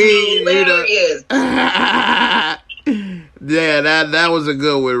 And yeah, that was a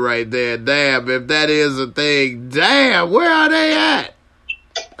good one right there. Damn, if that is a thing, damn, where are they at?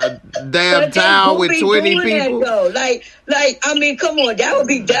 A damn town with 20 people. Like, I mean, come on, that would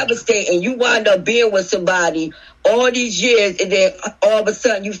be devastating. You wind up being with somebody all these years, and then all of a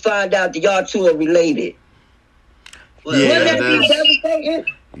sudden you find out that y'all two are related. Yeah, wouldn't that be devastating?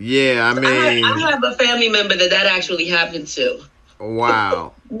 Yeah, I mean, I have a family member that actually happened to.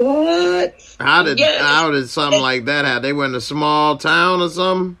 Wow. What? How did Yes. something like that happen? They were in a small town or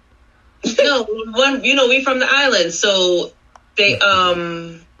something? No, we from the island, so they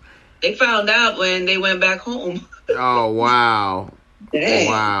found out when they went back home. Oh, wow. Dang.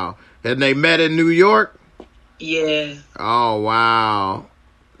 Wow. And they met in New York? Yeah. Oh, wow.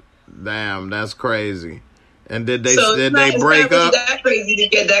 Damn, that's crazy. And did they So break it's not really up? that crazy to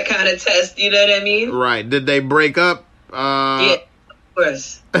get that kind of test, you know what I mean? Right. Did they break up? Yeah, of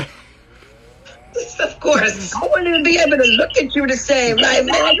course. Of course. I wouldn't even be able to look at you the same. Like,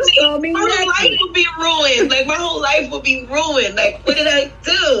 man, you saw me My whole naked. life would be ruined. Like, my whole life would be ruined. Like, what did I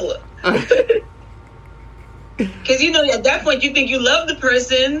do? Because, at that point, you think you love the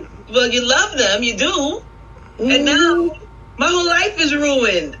person. Well, you love them. You do. And now, my whole life is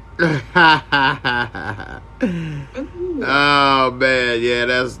ruined. Oh man, yeah,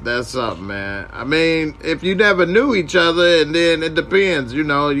 that's something, man. I mean, if you never knew each other, and then it depends, you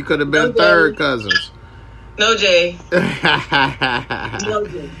could have been Okay. third cousins. No, Jay. No,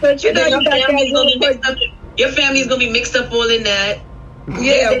 Jay. But you got Your family's gonna be mixed up all in that.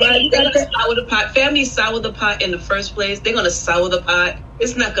 Yeah, right. You They're got gonna that. sour the pot. Family sour the pot in the first place. They're gonna sour the pot.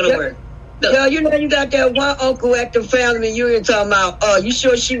 It's not gonna Yep. work. No. Yo, you got that one uncle at the family reunion talking about, you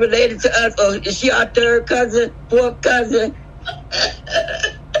sure she related to us? Or is she our third cousin, fourth cousin?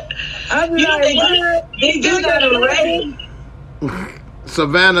 I'm like, what? They do that already.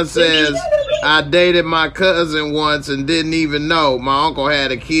 Savannah says, I dated my cousin once and didn't even know my uncle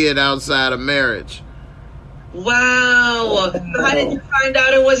had a kid outside of marriage. Wow. How did you find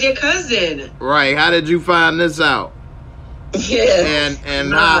out it was your cousin? Right. How did you find this out? Yeah.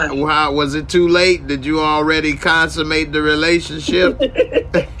 And how was it too late? Did you already consummate the relationship?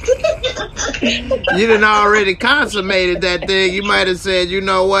 You didn't already consummated that thing. You might have said, you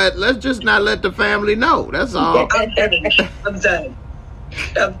know what? Let's just not let the family know. That's all. I'm done.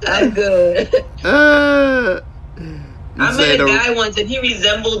 I'm good. I met say a the- guy once and he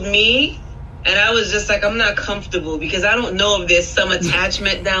resembled me. And I was just like, I'm not comfortable because I don't know if there's some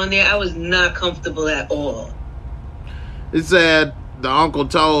attachment down there. I was not comfortable at all. He said the uncle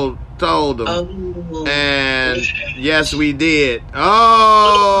told him. Oh. And yes, we did.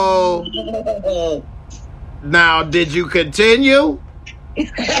 Oh. Now, did you continue?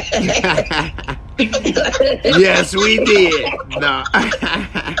 Yes, we did. No.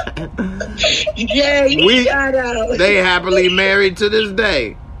 Yeah, shout out. They happily married to this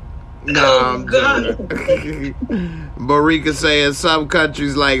day. No, I'm joking. Barika say in some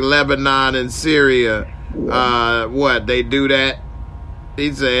countries like Lebanon and Syria, what, they do that?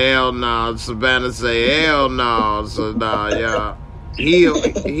 He say, hell no. Savannah say, hell no. So, nah, yeah.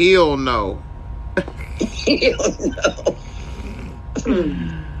 He'll know.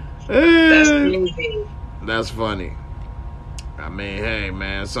 That's crazy. That's funny. I mean, hey,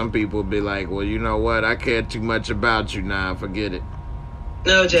 man, some people be like, well, you know what? I care too much about you now. Forget it.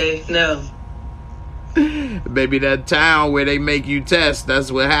 No, Jay, no. Maybe that town where they make you test,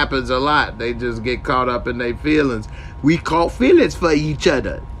 that's what happens a lot. They just get caught up in their feelings. We caught feelings for each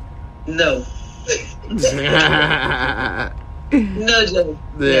other. No. No, Jay.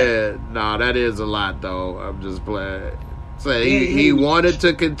 Yeah, no, that is a lot, though. I'm just playing. Say he wanted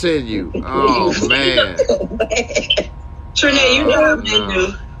to continue. Oh, man. Trinae, you know how men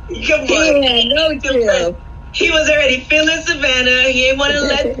do. Come on. Yeah, no chill. He was already feeling Savannah. He ain't want to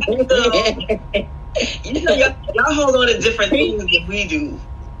let that go. Y'all hold on to different things than we do.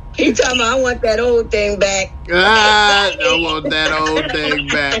 He talking about, I want that old thing back. I want that old thing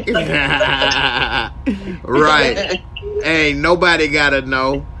back. Right. Hey, nobody gotta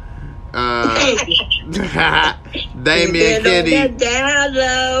know. Damian Kitty. Down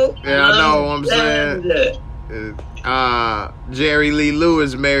low. Yeah, I know what I'm saying. Jerry Lee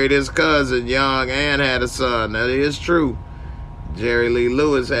Lewis married his cousin young and had a son. That is true. Jerry Lee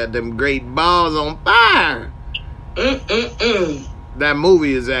Lewis had them great balls on fire. That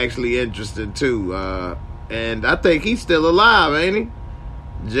movie is actually interesting too. And I think he's still alive, ain't he?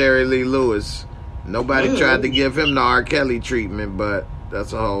 Jerry Lee Lewis. Nobody tried to give him the R. Kelly treatment, but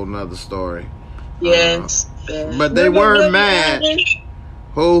that's a whole nother story. Yes. But they were mad.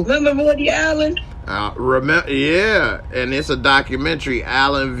 Who? Remember Woody Allen? Yeah, and it's a documentary,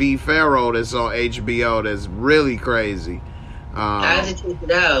 Alan V. Farrow, that's on HBO. That's really crazy. I had to check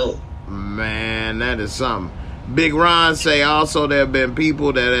it out. Man, that is something. Big Ron say also there have been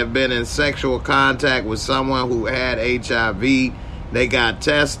people that have been in sexual contact with someone who had HIV. They got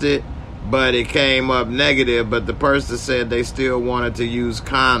tested, but it came up negative. But the person said they still wanted to use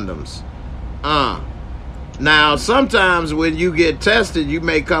condoms. Now, sometimes when you get tested, you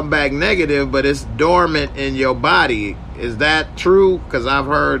may come back negative, but it's dormant in your body. Is that true? Because I've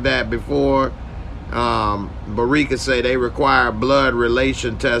heard that before. Barika say they require blood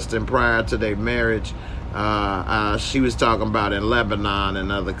relation testing prior to their marriage. She was talking about in Lebanon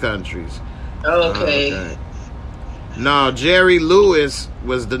and other countries. Okay. No, Jerry Lewis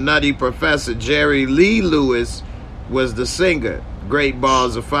was the Nutty Professor. Jerry Lee Lewis was the singer. Great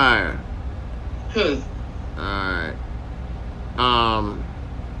Balls of Fire. Alright.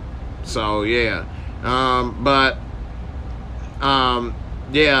 So yeah.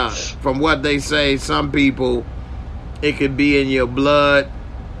 Yeah, from what they say, some people, it could be in your blood,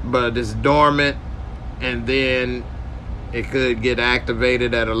 but it's dormant, and then it could get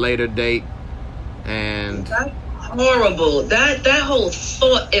activated at a later date. And that's horrible. That whole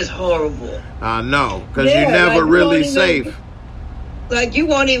thought is horrible. No, because you're never really safe. Like, you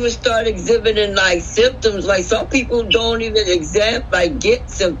won't even start exhibiting, like, symptoms. Like, some people don't even get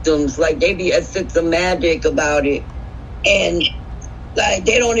symptoms. Like, they be asymptomatic about it. And, like,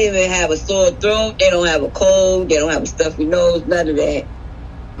 they don't even have a sore throat. They don't have a cold. They don't have a stuffy nose. None of that.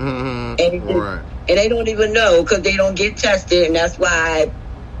 Mm-hmm. And they don't even know because they don't get tested. And that's why,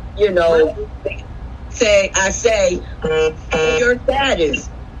 I say, your status.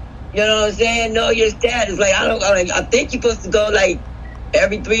 You know what I'm saying? Know your status. Like, I think you're supposed to go, like,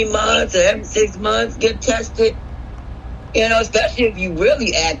 every 3 months or every 6 months, get tested. Especially if you're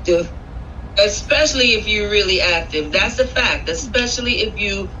really active. Especially if you're really active. That's a fact. Especially if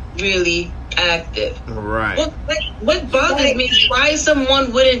you really active. Right. What bothers me is why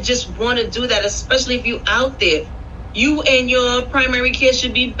someone wouldn't just want to do that, especially if you out there. You and your primary care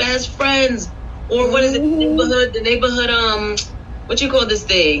should be best friends. Or what is it? The neighborhood, what you call this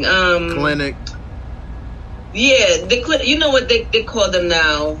thing? Clinic. Yeah, the clinic. You know what they call them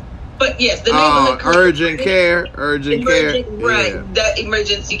now. But yes, the neighborhood urgent care. Right, yeah. That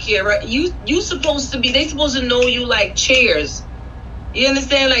emergency care, right? They supposed to know you like chairs. You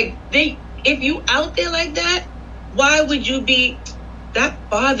understand? Like, if you out there like that, why would you be, that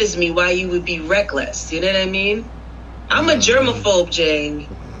bothers me, why you would be reckless. You know what I mean? I'm a germaphobe, Jane.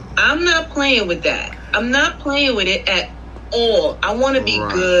 I'm not playing with that. I'm not playing with it at all. I want to be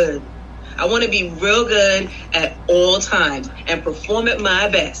good. I want to be real good at all times and perform at my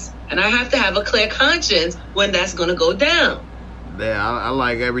best. And I have to have a clear conscience when that's going to go down. Yeah, I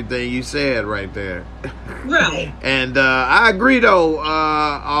like everything you said right there. Right. And I agree, though,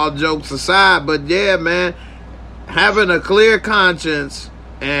 all jokes aside. But, yeah, man, having a clear conscience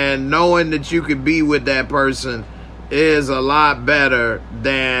and knowing that you could be with that person is a lot better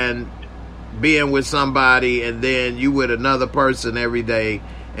than being with somebody and then you with another person every day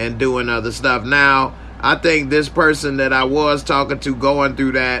and doing other stuff. Now, I think this person that I was talking to going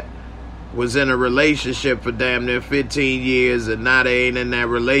through that was in a relationship for damn near 15 years and now they ain't in that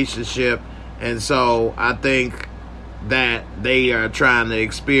relationship. And so I think that they are trying to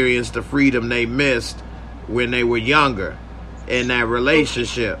experience the freedom they missed when they were younger in that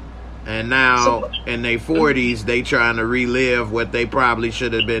relationship. And now in their 40s, they trying to relive what they probably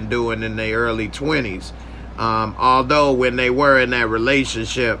should have been doing in their early 20s. Although when they were in that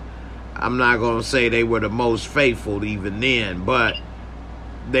relationship, I'm not going to say they were the most faithful even then, but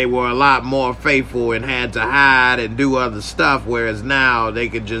they were a lot more faithful and had to hide and do other stuff, whereas now they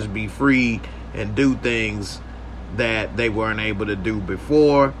could just be free and do things that they weren't able to do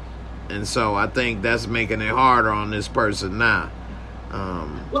before. And so I think that's making it harder on this person now.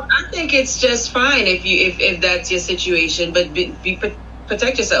 Well, I think it's just fine if that's your situation, but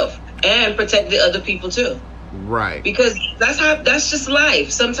protect yourself and protect the other people too. Right. Because that's just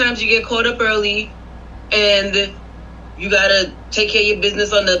life. Sometimes you get caught up early, and you gotta take care of your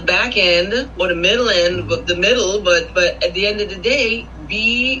business on the back end or the middle end, but at the end of the day,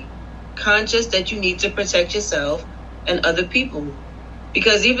 be conscious that you need to protect yourself and other people.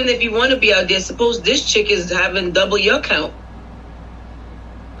 Because even if you want to be out there, suppose this chick is having double your count.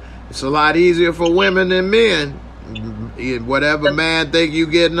 It's a lot easier for women than men. Whatever man think you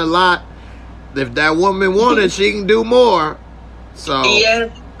getting a lot, if that woman wanted, she can do more. So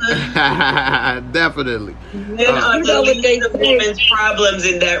yes. Definitely. Men are the least of women's problems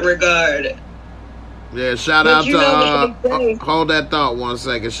in that regard. Yeah, shout out to hold that thought 1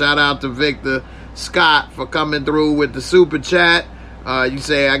 second. Shout out to Victor Scott for coming through with the super chat. You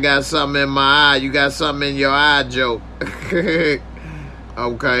say I got something in my eye. You got something in your eye, joke.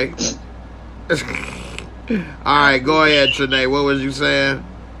 Okay. All right, go ahead, Trinae. What was you saying?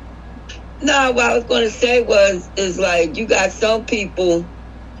 No, what I was going to say is like, you got some people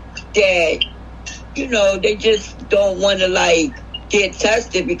that, they just don't want to, like, get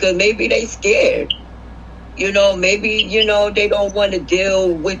tested because maybe they scared. You know, maybe, you know, they don't want to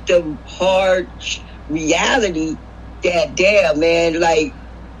deal with the hard reality that, damn, man, like,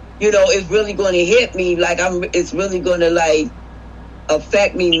 you know, it's really going to hit me. Like, it's really going to, like,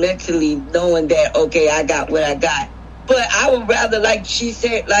 affect me mentally knowing that, okay, I got what I got. But I would rather, like she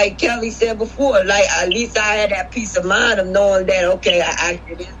said, like Kelly said before, like, at least I had that peace of mind of knowing that, okay,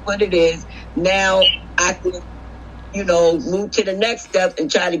 it is what it is. Now I can, you know, move to the next step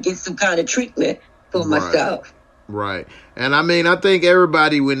and try to get some kind of treatment for myself. Right. And I mean, I think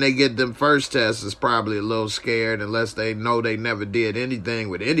everybody, when they get them first tests, is probably a little scared unless they know they never did anything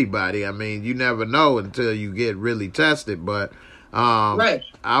with anybody. I mean, you never know until you get really tested. But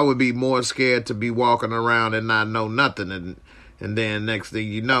I would be more scared to be walking around and not know nothing. And then next thing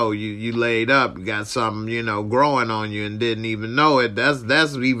you know, you laid up, you got something, you know, growing on you and didn't even know it.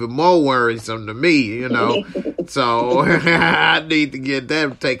 That's even more worrisome to me, you know. So I need to get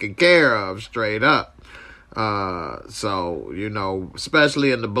that taken care of straight up. So, you know,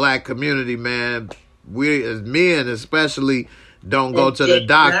 especially in the black community, man, we as men especially don't go to the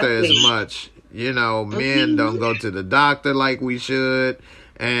doctor as much. You know, men don't go to the doctor like we should.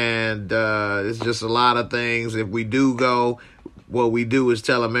 And it's just a lot of things. If we do go, what we do is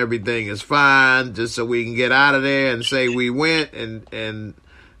tell them everything is fine just so we can get out of there and say we went. And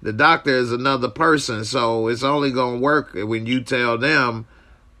the doctor is another person. So it's only going to work when you tell them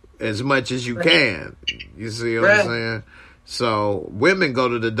as much as you can. You see what I'm saying? So women go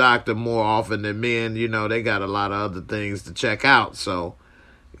to the doctor more often than men. You know, they got a lot of other things to check out. So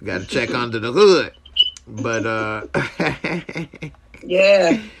you got to check under the hood. But,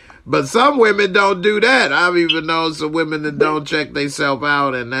 yeah. But some women don't do that. I've even known some women that don't check themselves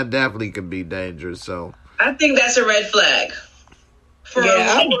out, and that definitely could be dangerous. So I think that's a red flag.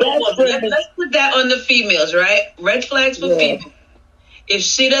 Let's put that on the females, right? Red flags for females. If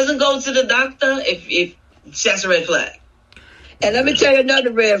she doesn't go to the doctor, if that's a red flag. And let me tell you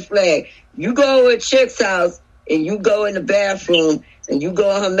another red flag. You go to a chick's house and you go in the bathroom and you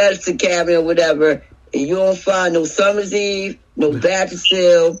go in her medicine cabinet or whatever, and you don't find no Summer's Eve, no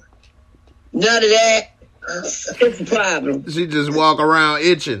Vagisil, none of that. It's a problem. She just walk around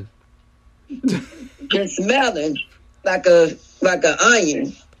itching. Just smelling like an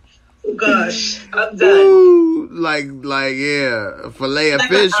onion. Oh gosh, I'm done. Ooh, like yeah, a fillet of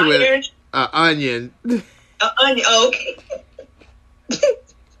fish with an onion. An onion, okay.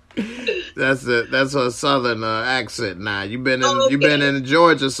 That's a southern accent. Now you've been in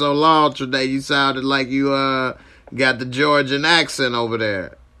Georgia so long today. You sounded like you got the Georgian accent over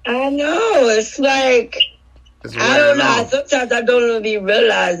there. I know. It's like I don't know. Sometimes I don't even be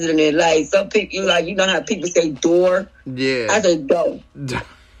realizing it. Like some people, like you know how people say door. Yeah, I say door.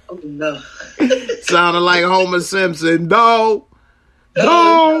 Oh no. Sounded like Homer Simpson. Do.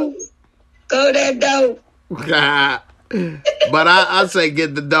 Go that dough. But I say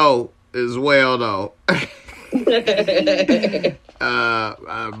get the dough as well, though. But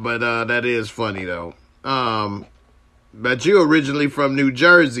that is funny, though. But you're originally from New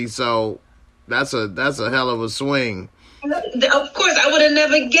Jersey, so that's a hell of a swing. Of course, I would have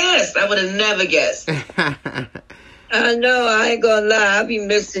never guessed. I know, I ain't gonna lie. I be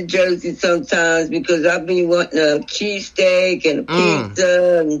missing Jersey sometimes because I be wanting a cheesesteak and a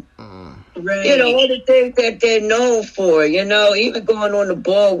pizza and you know, all the things that they're known for, you know, even going on the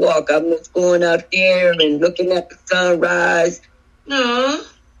boardwalk. I miss going out there and looking at the sunrise. No.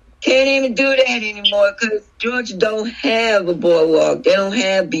 Can't even do that anymore because Georgia don't have a boardwalk. They don't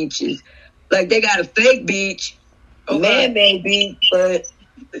have beaches. Like, they got a fake beach, a man-made beach, but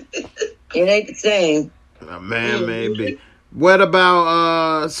it ain't the same. A man-made beach. What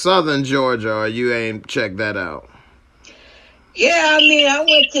about southern Georgia, or you ain't checked that out? Yeah, I mean, I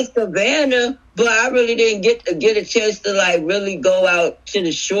went to Savannah, but I really didn't get a chance to, like, really go out to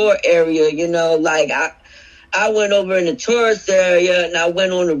the shore area, you know. Like, I went over in the tourist area, and I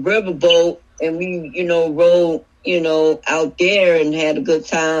went on a riverboat, and we, you know, rode, you know, out there and had a good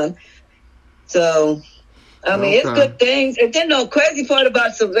time. So, I mean, it's good things. And then the crazy part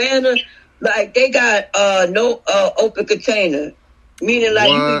about Savannah, like, they got no open container, meaning,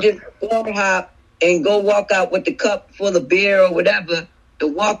 like, you can just water hop and go walk out with the cup full of beer or whatever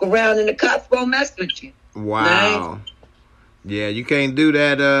and walk around and the cops won't mess with you. Wow. Nice. Yeah, you can't do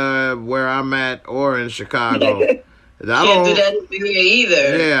that where I'm at or in Chicago. Can't do that here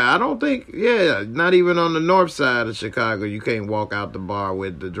either. Yeah, I don't think, not even on the north side of Chicago, you can't walk out the bar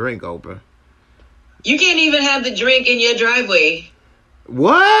with the drink open. You can't even have the drink in your driveway.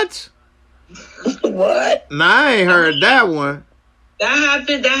 What? What? Nah, I ain't heard that one. That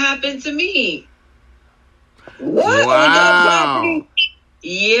happened to me. What? Wow.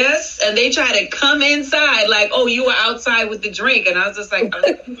 Yes, and they try to come inside like, oh, you were outside with the drink. And I was just like, I'm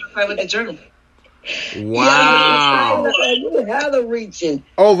outside with the drink. Wow. Yeah, you hella reaching.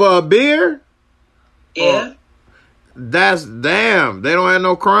 Over a beer? Yeah. That's damn. They don't have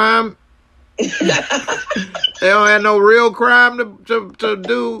no crime. They don't have no real crime to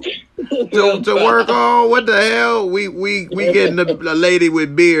do to work on. What the hell? We getting a lady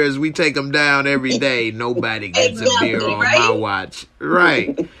with beers. We take them down every day. Nobody gets a beer on my watch.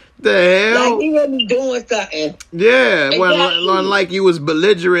 Right. The hell? Like you wasn't doing something. Yeah. Exactly. Well, like you was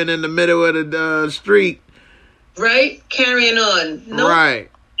belligerent in the middle of the street. Right? Carrying on. Nope.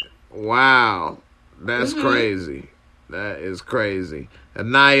 Right. Wow. That's crazy. That is crazy.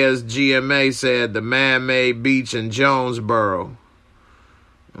 Anaya's GMA said the man-made beach in Jonesboro.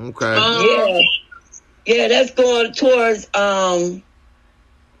 Okay. Yeah, that's going towards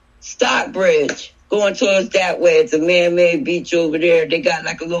Stockbridge. Going towards that way. It's a man-made beach over there. They got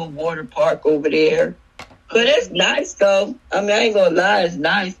like a little water park over there. But it's nice, though. I mean, I ain't gonna lie, it's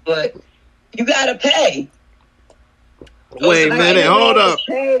nice, but you gotta pay. Wait a minute, hold up.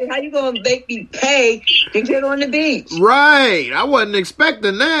 How you gonna make me pay to get on the beach? Right. I wasn't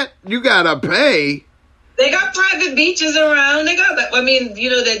expecting that. You gotta pay. They got private beaches around. They got that. I mean, you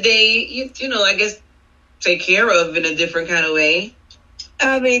know, that they, you know, I guess take care of in a different kind of way.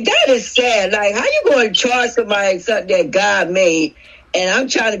 I mean, that is sad. Like, how you going to charge somebody something that God made, and I'm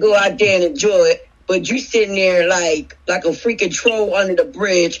trying to go out there and enjoy it, but you sitting there like a freaking troll under the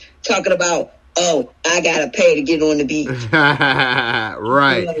bridge talking about, oh, I gotta pay to get on the beach.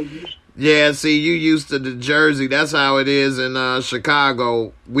 Right. Yeah, see, you used to the Jersey. That's how it is in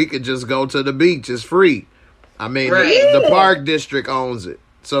Chicago. We could just go to the beach. It's free. I mean, the park district owns it.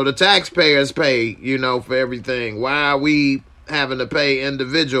 So the taxpayers pay, you know, for everything. Why are we having to pay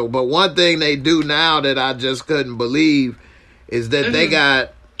individual? But one thing they do now that I just couldn't believe is that they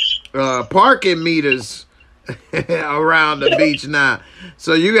got parking meters around the beach now.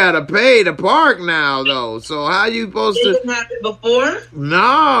 So you got to pay to park now, though. So how you supposed to... Didn't happen before?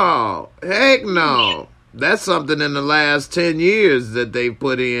 No. Heck no. That's something in the last 10 years that they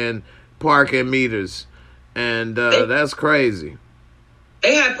put in parking meters. And that's crazy.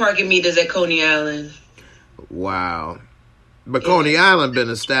 They had parking meters at Coney Island. Wow. But Coney Island been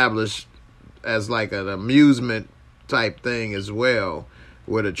established as like an amusement type thing as well.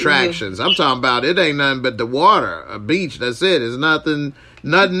 With attractions. I'm talking about it ain't nothing but the water, a beach, that's it. There's nothing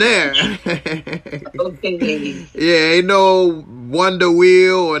there. Okay. Yeah, ain't no Wonder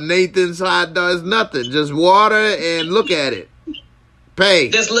Wheel or Nathan's Hot Dogs, nothing. Just water and look at it. Pay.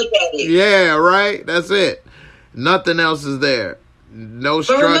 Just look at it. Yeah, right? That's it. Nothing else is there. No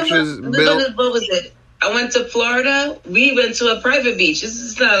structures built. What was it? I went to Florida. We went to a private beach. This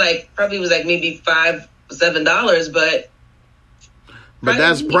is not like, probably was like maybe $5, $7, But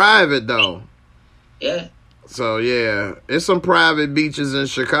that's private, though. Yeah. So, yeah. There's some private beaches in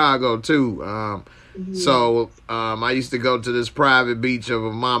Chicago, too. So, I used to go to this private beach of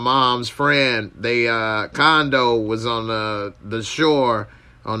my mom's friend. They condo was on the shore,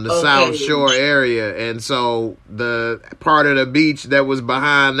 on the South Shore area. And so, the part of the beach that was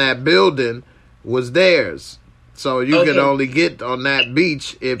behind that building was theirs. So, you could only get on that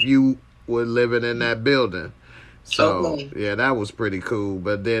beach if you were living in that building. So, yeah, that was pretty cool.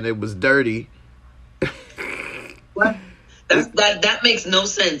 But then it was dirty. What? That makes no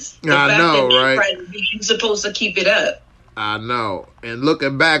sense. I know, right? You're supposed to keep it up. I know. And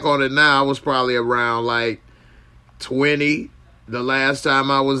looking back on it now, I was probably around like 20 the last time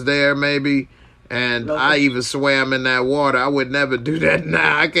I was there, maybe. And I even swam in that water. I would never do that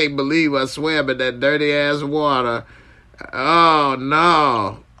now. I can't believe I swam in that dirty ass water. Oh,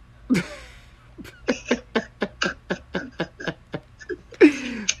 no.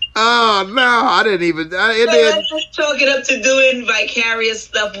 Oh, no, I didn't even... Let's just chalk it up to doing vicarious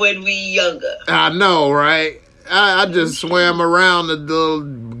stuff when we younger. I know, right? I just swam around the little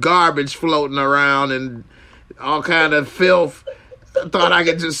garbage floating around and all kind of filth. I thought I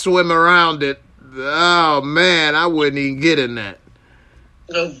could just swim around it. Oh, man, I wouldn't even get in that.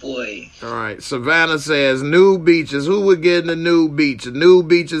 Oh, boy. All right. Savannah says, new beaches. Who would get in the new beach? A new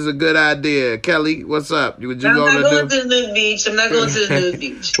beach is a good idea. Kelly, what's up? Would you I'm go not to going to the nude beach. I'm not going to the nude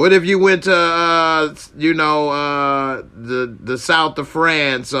beach. What if you went to, the south of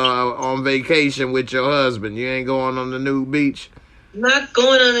France on vacation with your husband? You ain't going on the nude beach? I'm not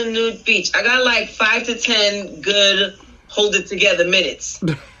going on the nude beach. I got like 5 to 10 good hold it together minutes.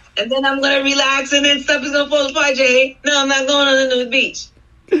 And then I'm going to relax and then stuff is going to fall apart, Jay. No, I'm not going on the nude beach.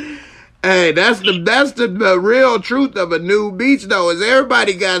 Hey, that's the real truth of a new beach, though. Is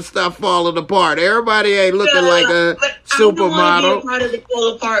everybody got stuff falling apart? Everybody ain't looking like a supermodel. I don't want to be a part of the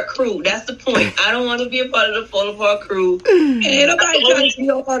fall apart crew. That's the point. I don't want to be a part of the fall apart crew. Ain't nobody trying to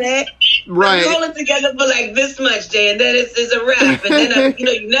know all that. Right. I'm rolling together for like this much, Jay, and then it's a wrap. And then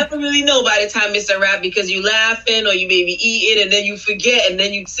you never really know by the time it's a wrap because you laughing or you maybe eating, and then you forget, and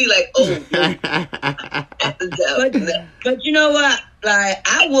then you see like, oh. But you know what? Like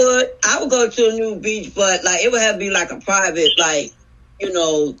I would go to a new beach, but like it would have to be like a private, like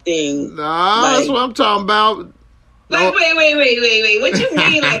thing. Nah, that's what I'm talking about. Like, wait. What you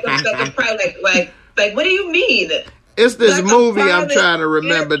mean like a private? Like what do you mean? It's this like movie I'm trying to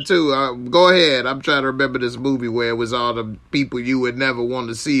remember too. Go ahead. I'm trying to remember this movie where it was all the people you would never want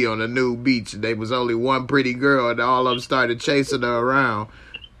to see on a new beach. There was only one pretty girl, and all of them started chasing her around.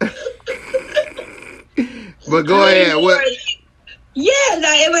 But go ahead. What? Yeah,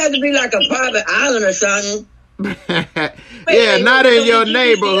 like it would have to be like a private island or something. Not in your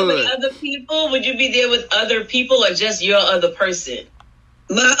neighborhood. With other people? Would you be there with other people or just your other person?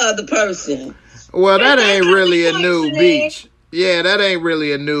 My other person. Well, that ain't really a new beach. Yeah, that ain't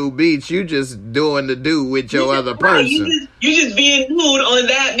really a new beach. You just doing the do with your other person. You just being nude on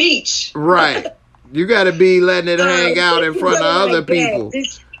that beach. Right. You got to be letting it hang out in front of other people.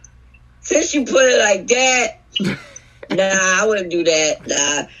 Since you put it like that, nah, I wouldn't do that.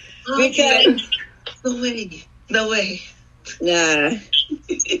 Nah, because no way. Nah.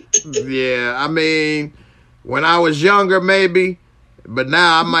 Yeah, I mean, when I was younger, maybe. But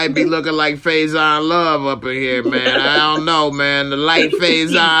now I might be looking like Faison Love up in here, man. I don't know, man. The light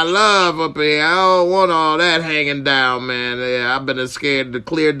Faison Love up in here. I don't want all that hanging down, man. Yeah, I've been scared to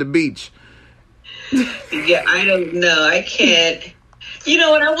clear the beach. Yeah, I don't know. I can't. You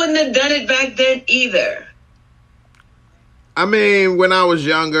know what? I wouldn't have done it back then either. I mean, when I was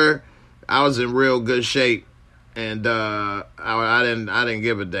younger, I was in real good shape, and I didn't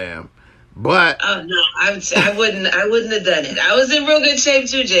give a damn. But oh no, I wouldn't have done it. I was in real good shape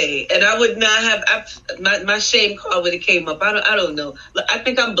too, Jay, and I would not have. My shame card would have came up. I don't know. I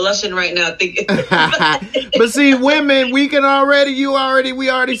think I'm blushing right now thinking. But see, women, we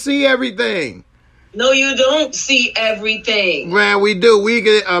already see everything. No, you don't see everything. Man, we do.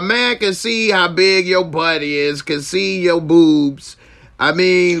 A man can see how big your butt is, can see your boobs. I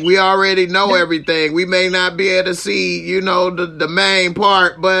mean, we already know everything. We may not be able to see, the main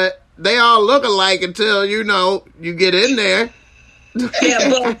part, but they all look alike until, you get in there. Yeah,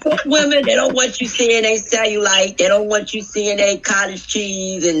 but women, they don't want you seeing their cellulite. They don't want you seeing their cottage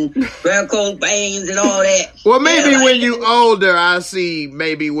cheese and varicose veins and all that. Well, maybe when you older, I see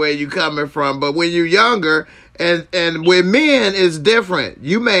maybe where you coming from. But when you younger, and with men, it's different.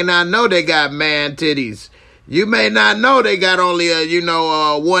 You may not know they got man titties. You may not know they got only a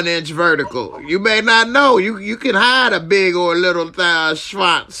 1-inch vertical. You may not know. You can hide a big or a little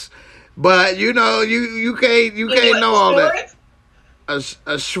schwanz. But you can't know all that. A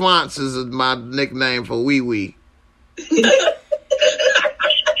schwanz is my nickname for wee wee.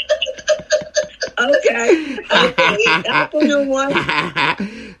 Okay. That's a new one.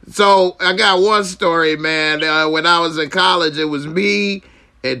 So I got one story, man. When I was in college, it was me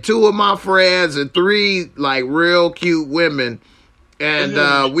and 2 of my friends and 3 like real cute women,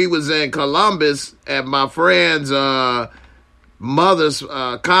 and we was in Columbus at my friend's mother's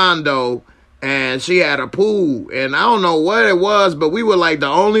condo, and she had a pool, and I don't know what it was, but we were like the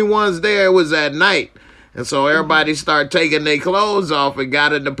only ones there. It was at night, and so everybody started taking their clothes off and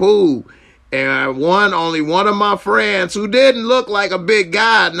got in the pool, and only one of my friends, who didn't look like a big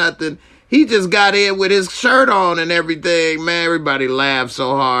guy or nothing, he just got in with his shirt on and everything. Man, everybody laughed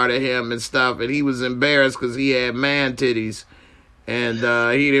so hard at him and stuff, and he was embarrassed because he had man titties, and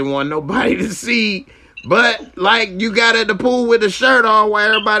he didn't want nobody to see. But, like, you got in the pool with the shirt on while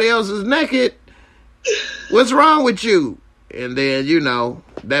everybody else is naked. What's wrong with you? And then,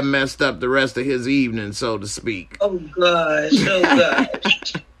 that messed up the rest of his evening, so to speak. Oh, gosh.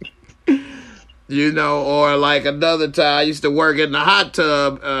 Or like another time, I used to work in the hot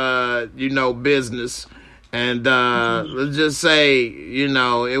tub, business. And let's just say,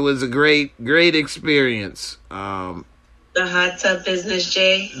 it was a great experience. The hot tub business,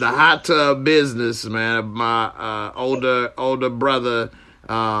 Jay? The hot tub business, man. My older brother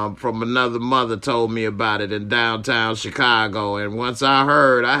from another mother told me about it in downtown Chicago. And once I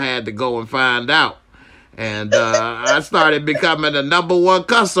heard, I had to go and find out. And I started becoming the number 1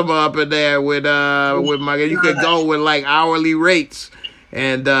 customer up in there with you could go with like hourly rates.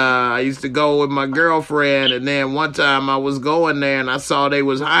 And I used to go with my girlfriend. And then one time I was going there and I saw they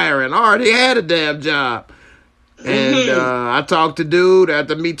was hiring. I already had a damn job. And I talked to dude.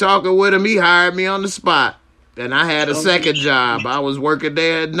 After me talking with him, he hired me on the spot. And I had a second job. I was working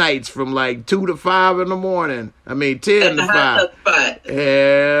there at nights from like 2 to 5 in the morning. 10 to 5.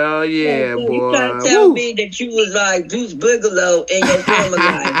 Hell yeah, boy. You trying to tell me that you was like Deuce Bigelow in your former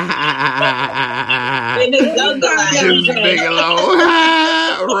life? In the younger life. Deuce Bigelow.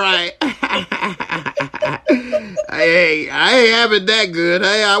 Right. Hey, I ain't having that good.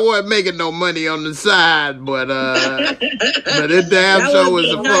 Hey, I wasn't making no money on the side, but it damn sure was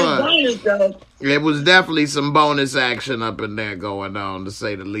some fun. Bonus, it was definitely some bonus action up in there going on, to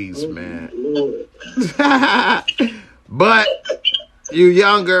say the least, man. But you're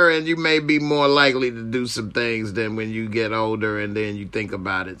younger and you may be more likely to do some things than when you get older and then you think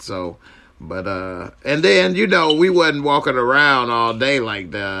about it. So, but, and then, we wasn't walking around all day like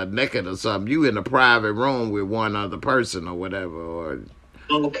naked or something. You in a private room with one other person or whatever, or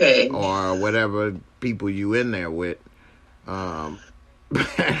whatever people you in there with.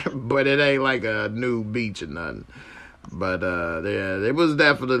 But it ain't like a nude beach or nothing. But yeah, it was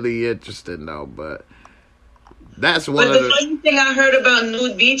definitely interesting though. But that's one of the funny thing I heard about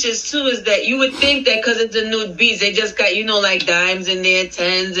nude beaches too is that you would think that because it's a nude beach, they just got like dimes in there,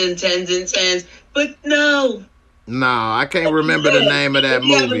 tens and tens and tens. But no, I can't remember the name of that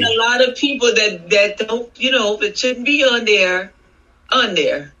movie. Having a lot of people that don't, that shouldn't be on there.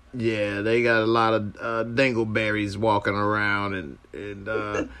 Yeah, they got a lot of dingleberries walking around and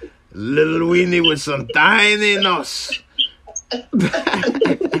little weenie with some tiny nose.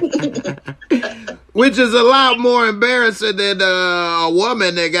 Which is a lot more embarrassing than a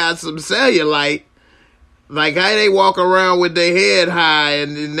woman that got some cellulite. Like how they walk around with their head high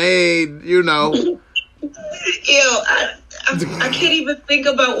and they, I can't even think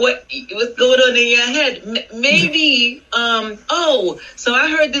about what's going on in your head. Maybe, so I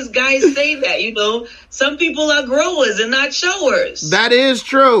heard this guy say that, some people are growers and not showers. That is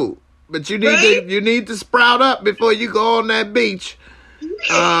true. But you need to sprout up before you go on that beach.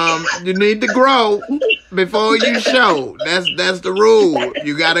 You need to grow before you show. That's the rule.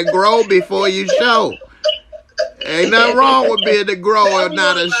 You got to grow before you show. Ain't nothing wrong with being a grower,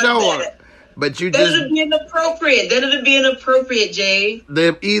 not a shower. But you just... That would be inappropriate. That would be inappropriate, Jay.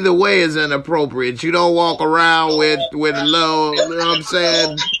 Either way is inappropriate. You don't walk around with a little,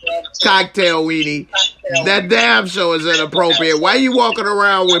 cocktail weenie. That damn show is inappropriate. Why you walking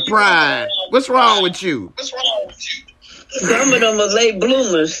around with pride? What's wrong with you? Some of them are late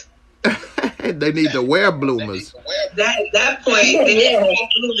bloomers. They need to wear bloomers. That point, they ain't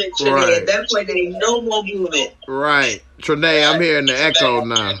blooming, Trinae. Right. At that point, there ain't no more blooming. Right. Trinae, I'm hearing the echo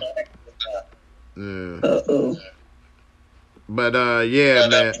now. Yeah. But yeah,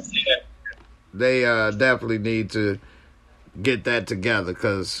 man, they definitely need to get that together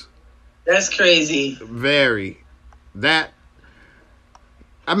because that's crazy. Very. I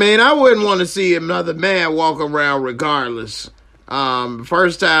wouldn't want to see another man walk around regardless.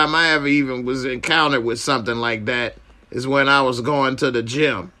 First time I ever even was encountered with something like that is when I was going to the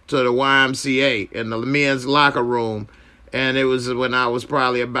gym, to the YMCA in the men's locker room, and it was when I was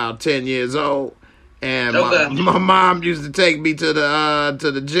probably about 10 years old. And my mom used to take me to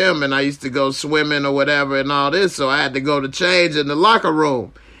the gym, and I used to go swimming or whatever and all this, so I had to go to change in the locker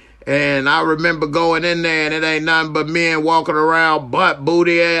room. And I remember going in there, and it ain't nothing but men walking around butt,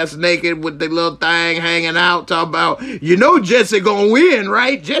 booty ass naked with their little thing hanging out, talking about, Jesse gonna win,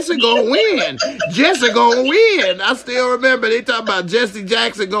 right? Jesse gonna win. Jesse gonna win. I still remember they talking about Jesse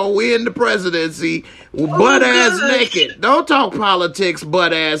Jackson gonna win the presidency butt ass naked. Don't talk politics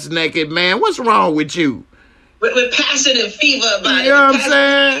butt ass naked, man. What's wrong with you? With passion and fever about it. You know what I'm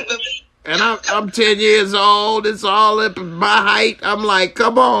saying? And I'm 10 years old. It's all up in my height. I'm like,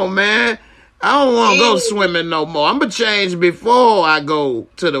 come on, man. I don't want to go swimming no more. I'm going to change before I go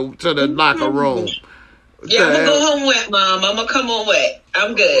to the locker room. Yeah, I'm going to go home wet, Mom. I'm going to come home wet.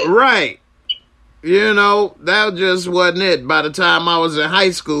 I'm good. Right. That just wasn't it. By the time I was in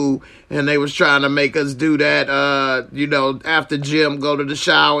high school and they was trying to make us do that, after gym, go to the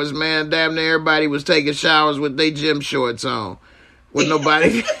showers, man, damn near everybody was taking showers with their gym shorts on. With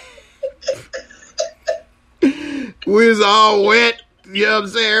nobody... We was all wet. You know what I'm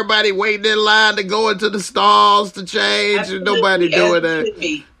saying? Everybody waiting in line to go into the stalls to change. Absolutely. Nobody doing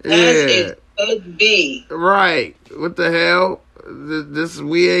that. Yeah. Be. Right. What the hell?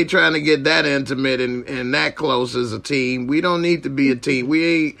 We ain't trying to get that intimate and that close as a team. We don't need to be a team. We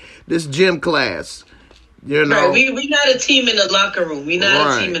ain't this gym class. Right. We not a team in the locker room. We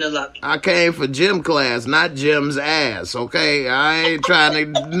not a team in the locker room. I came for gym class, not Jim's ass, okay? I ain't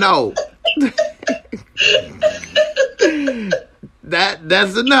trying to no.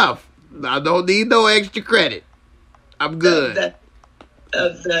 That's enough. I don't need no extra credit. I'm good.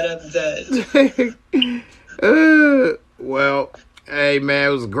 I'm done. Well, hey, man,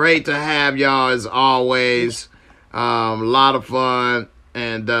 it was great to have y'all as always. A lot of fun,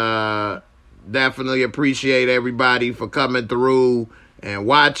 and definitely appreciate everybody for coming through and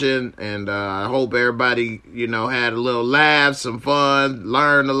watching. And I hope everybody, had a little laugh, some fun,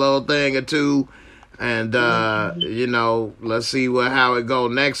 learned a little thing or two. And, let's see how it go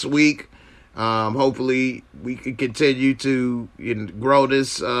next week. Hopefully we can continue to grow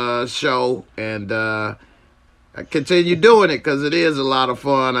this show and continue doing it, because it is a lot of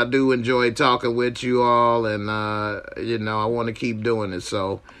fun. I do enjoy talking with you all, and I want to keep doing it,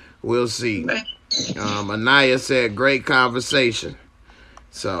 so we'll see. Anaya said great conversation,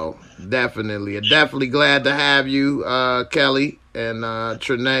 so definitely glad to have you, Kelly and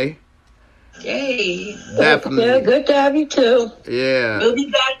Trinae. Yay. Definitely. Yeah, good to have you too. Yeah. We'll be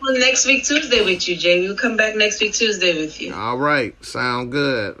back on next week Tuesday with you, Jay. We'll come back next week Tuesday with you. All right. Sound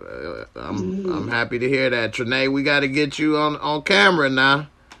good. I'm happy to hear that. Trinae, we got to get you on camera now.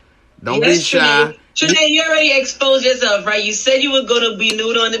 Don't be shy. Trinae, you already exposed yourself, right? You said you were going to be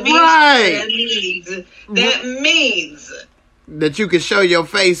nude on the beach. Right. That means that you can show your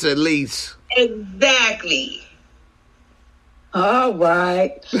face at least. Exactly. All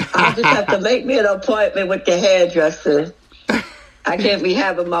right. I'll just have to make me an appointment with the hairdresser. I can't be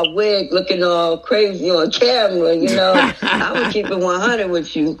having my wig looking all crazy on camera, I'm going to keep it 100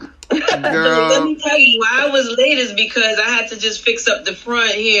 with you. Girl. Let me tell you, why I was late is because I had to just fix up the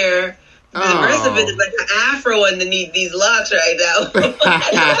front here. The rest of it is like an afro underneath these locks right now.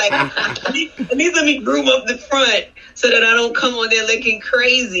 At least let me groom up the front so that I don't come on there looking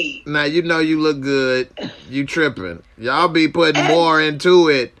crazy. Now, you look good. You tripping. Y'all be putting more into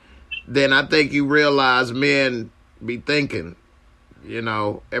it than I think you realize men be thinking.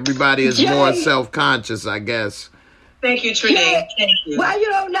 Everybody is more self-conscious, I guess. Thank you, Trinae. Thank you. Why you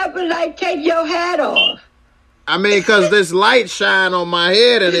don't never, take your hat off? I mean, because this light shine on my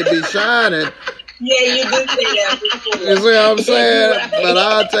head and it be shining. Yeah, you did say that before. You see what I'm saying? But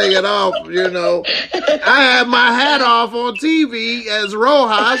I'll take it off, I had my hat off on TV as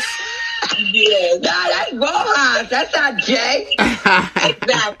Rojas. Yeah, that's Rojas. That's not Jay.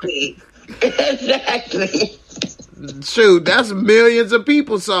 Exactly. Exactly. Shoot, that's millions of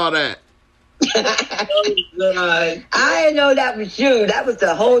people saw that. Oh, God. I didn't know that was you. That was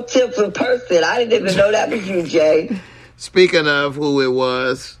a whole different person. I didn't even know that was you, Jay. Speaking of who it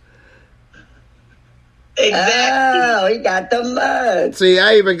was. Exactly. Oh, he got the mug. See,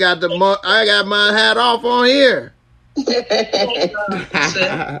 I even got I got my hat off on here.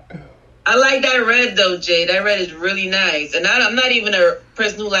 I like that red, though, Jay. That red is really nice. And I'm not even a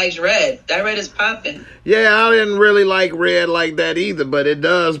person who likes red. That red is popping. Yeah, I didn't really like red like that either, but it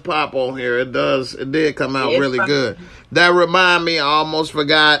does pop on here. It did come out really good. That remind me, I almost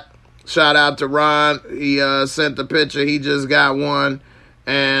forgot. Shout out to Ron. He sent the picture. He just got one.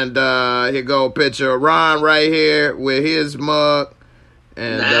 And here go a picture of Ron right here with his mug.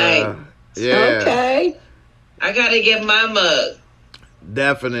 And nice. yeah. Okay. I got to get my mug.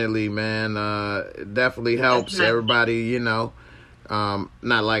 Definitely, man. It definitely helps everybody, not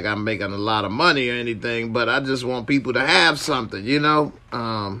like I'm making a lot of money or anything, but I just want people to have something,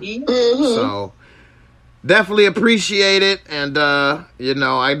 So definitely appreciate it. And, I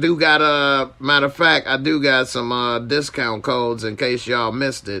do got matter of fact, I do got some discount codes in case y'all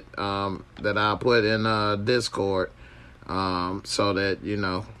missed it that I'll put in Discord so that,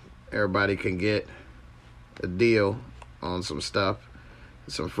 everybody can get a deal on some stuff.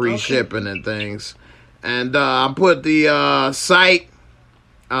 Some free shipping and things. And I put the site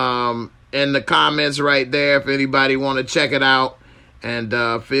in the comments right there if anybody want to check it out. And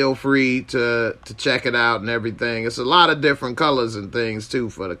feel free to check it out and everything. It's a lot of different colors and things, too,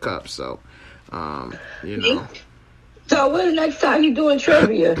 for the cups. So, So when the next time you doing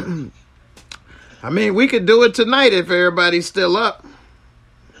trivia? I mean, we could do it tonight if everybody's still up.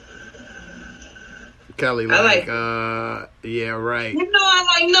 Kelly, yeah, right.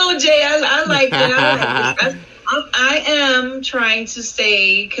 No, Jay, I like that. I am trying to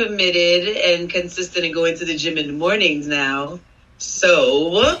stay committed and consistent and going to the gym in the mornings now.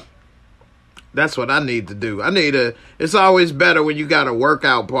 So that's what I need to do. It's always better when you got a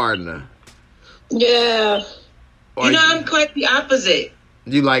workout partner. Yeah. I'm quite the opposite.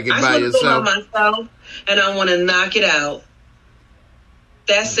 You like it by yourself? I myself, and I want to knock it out.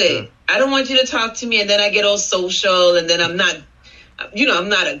 That's it. I don't want you to talk to me and then I get all social and then I'm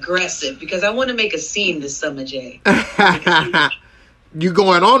not aggressive because I want to make a scene this summer, Jay. You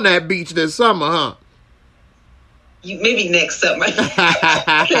going on that beach this summer, huh? maybe next summer. Next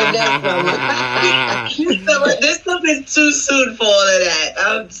summer. This summer is too soon for all of that.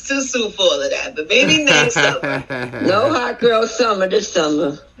 I'm too soon for all of that. But maybe next summer. No hot girl summer this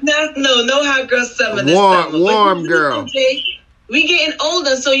summer. No hot girl summer this warm, summer. Warm girl. We getting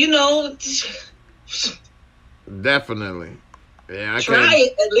older, so Definitely. Yeah, try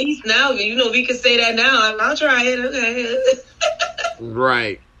it at least now. We can say that now. I'll try it. Okay.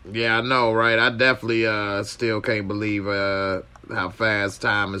 Right. Yeah, I know, right? I definitely still can't believe how fast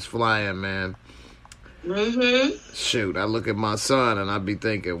time is flying, man. Mm-hmm. Shoot, I look at my son and I be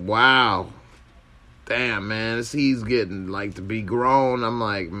thinking, wow, damn, man, he's getting like to be grown. I'm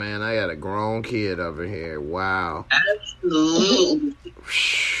like, man, I got a grown kid over here. Wow. Absolutely.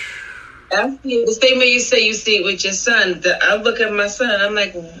 The same way you say you see it with your son. I look at my son. I'm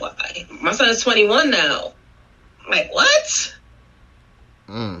like, why? My son is 21 now. I'm like, what?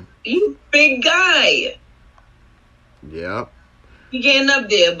 You big guy. Yep. You getting up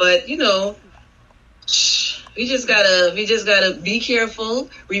there, but we just gotta be careful,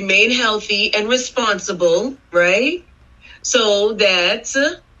 remain healthy and responsible, right? So that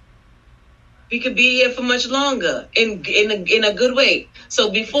we could be here for much longer in a good way.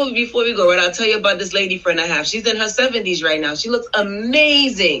 So before we go, right, I'll tell you about this lady friend I have. She's in her 70s right now. She looks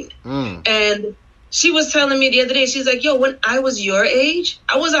amazing. And she was telling me the other day, she's like, yo, when I was your age,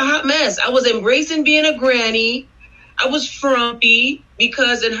 I was a hot mess. I was embracing being a granny. I was frumpy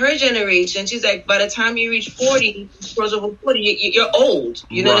because in her generation, she's like, by the time you reach 40, girls over 40, you're old.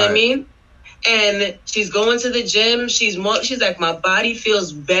 You know what I mean? And she's going to the gym. She's like, my body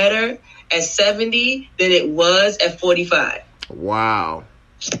feels better at 70 than it was at 45. Wow.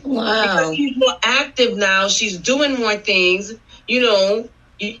 Because she's more active now. She's doing more things. She's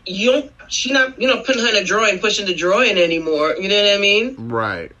not, putting her in a drawer and pushing the drawer in anymore. You know what I mean?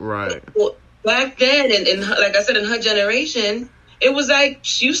 Right. Well, back then, and like I said, in her generation, it was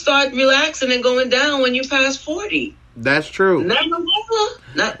like you start relaxing and going down when you pass 40. That's true. Not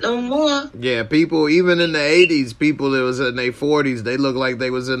no more. Yeah, people, even in the 80s, people that was in their 40s, they look like they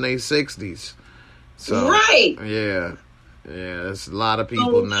was in their 60s. So, right. Yeah, there's a lot of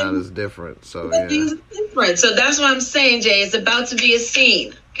people now that's different. So, yeah. Things are different. So that's what I'm saying, Jay. It's about to be a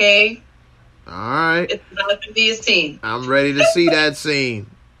scene, okay? All right. It's about to be a scene. I'm ready to see that scene.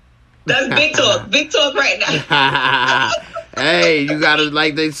 That's big talk. Big talk right now. Hey, you gotta,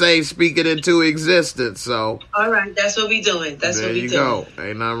 like they say, speak it into existence. So, all right, that's what we doing. There you go.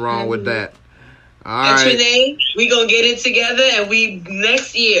 Ain't nothing wrong with that. All and right, Trinae, we gonna get it together, and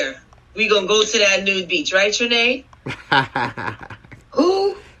next year we gonna go to that nude beach, right, Trinae?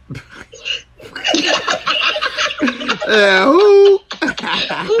 Who? Yeah, who?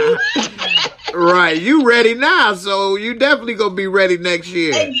 Right, you ready now, so you definitely gonna be ready next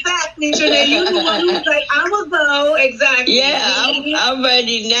year. Exactly, Trinae. You the one who's like, I'ma go. Exactly. Yeah, I'm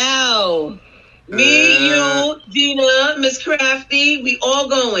ready now. Me, you, Gina, Miss Crafty, we all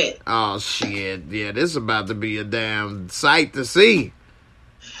going. Oh shit! Yeah, this is about to be a damn sight to see.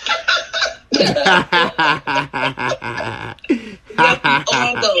 Yeah,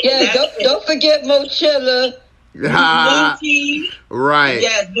 don't forget Mochilla. Right.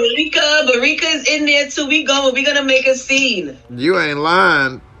 Yes, Barika's in there too. We going. We gonna make a scene. You ain't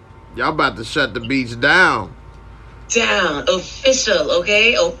lying. Y'all about to shut the beach down. Official,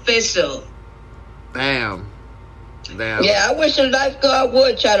 okay? Official. Damn. Yeah, I wish a lifeguard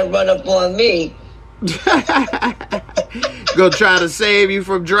would try to run up on me. Gonna try to save you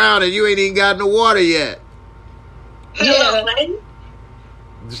from drowning. You ain't even got in the water yet. Yeah.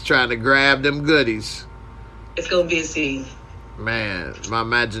 Just trying to grab them goodies. It's gonna be a scene. Man, my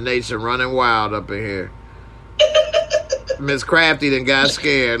imagination running wild up in here. Miss Crafty done got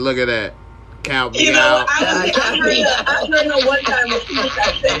scared. Look at that. Count me out. I heard her one time.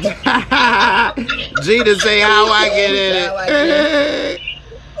 Gina say how I get in it.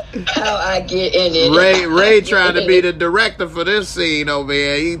 How I get in it. Ray trying to be the director for this scene over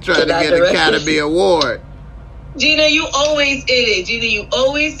here. He trying to get an Academy Award. Gina, you always in it.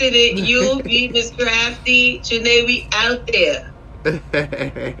 You, me, Miss Crafty, Janae, we out there.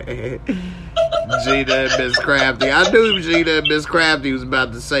 Gina and Miss Crafty. I knew Gina and Miss Crafty was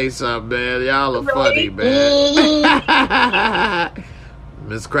about to say something, man. Y'all are funny, man.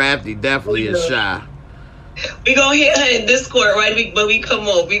 Miss Crafty definitely is shy. We gonna hear her in Discord, right? When we come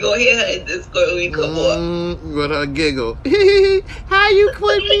off. We gonna hear her in Discord when we come off. With her giggle. How you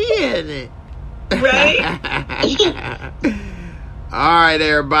put me in it? Right? All right,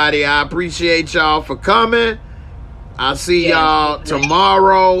 everybody. I appreciate y'all for coming. I'll see y'all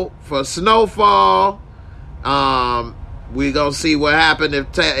tomorrow for Snowfall. We gonna see what happened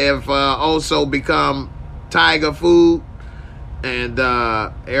if Oso become tiger food. And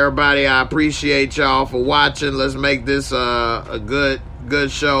everybody, I appreciate y'all for watching. Let's make this a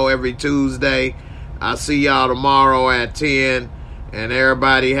good show every Tuesday. I'll see y'all tomorrow at 10. And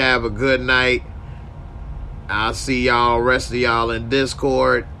everybody have a good night. I'll see y'all, rest of y'all in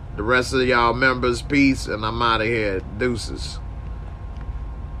Discord. The rest of y'all members, peace. And I'm out of here. Deuces.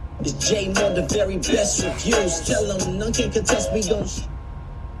 It's J Moore, the very best reviews. Tell them none can contest, we gon'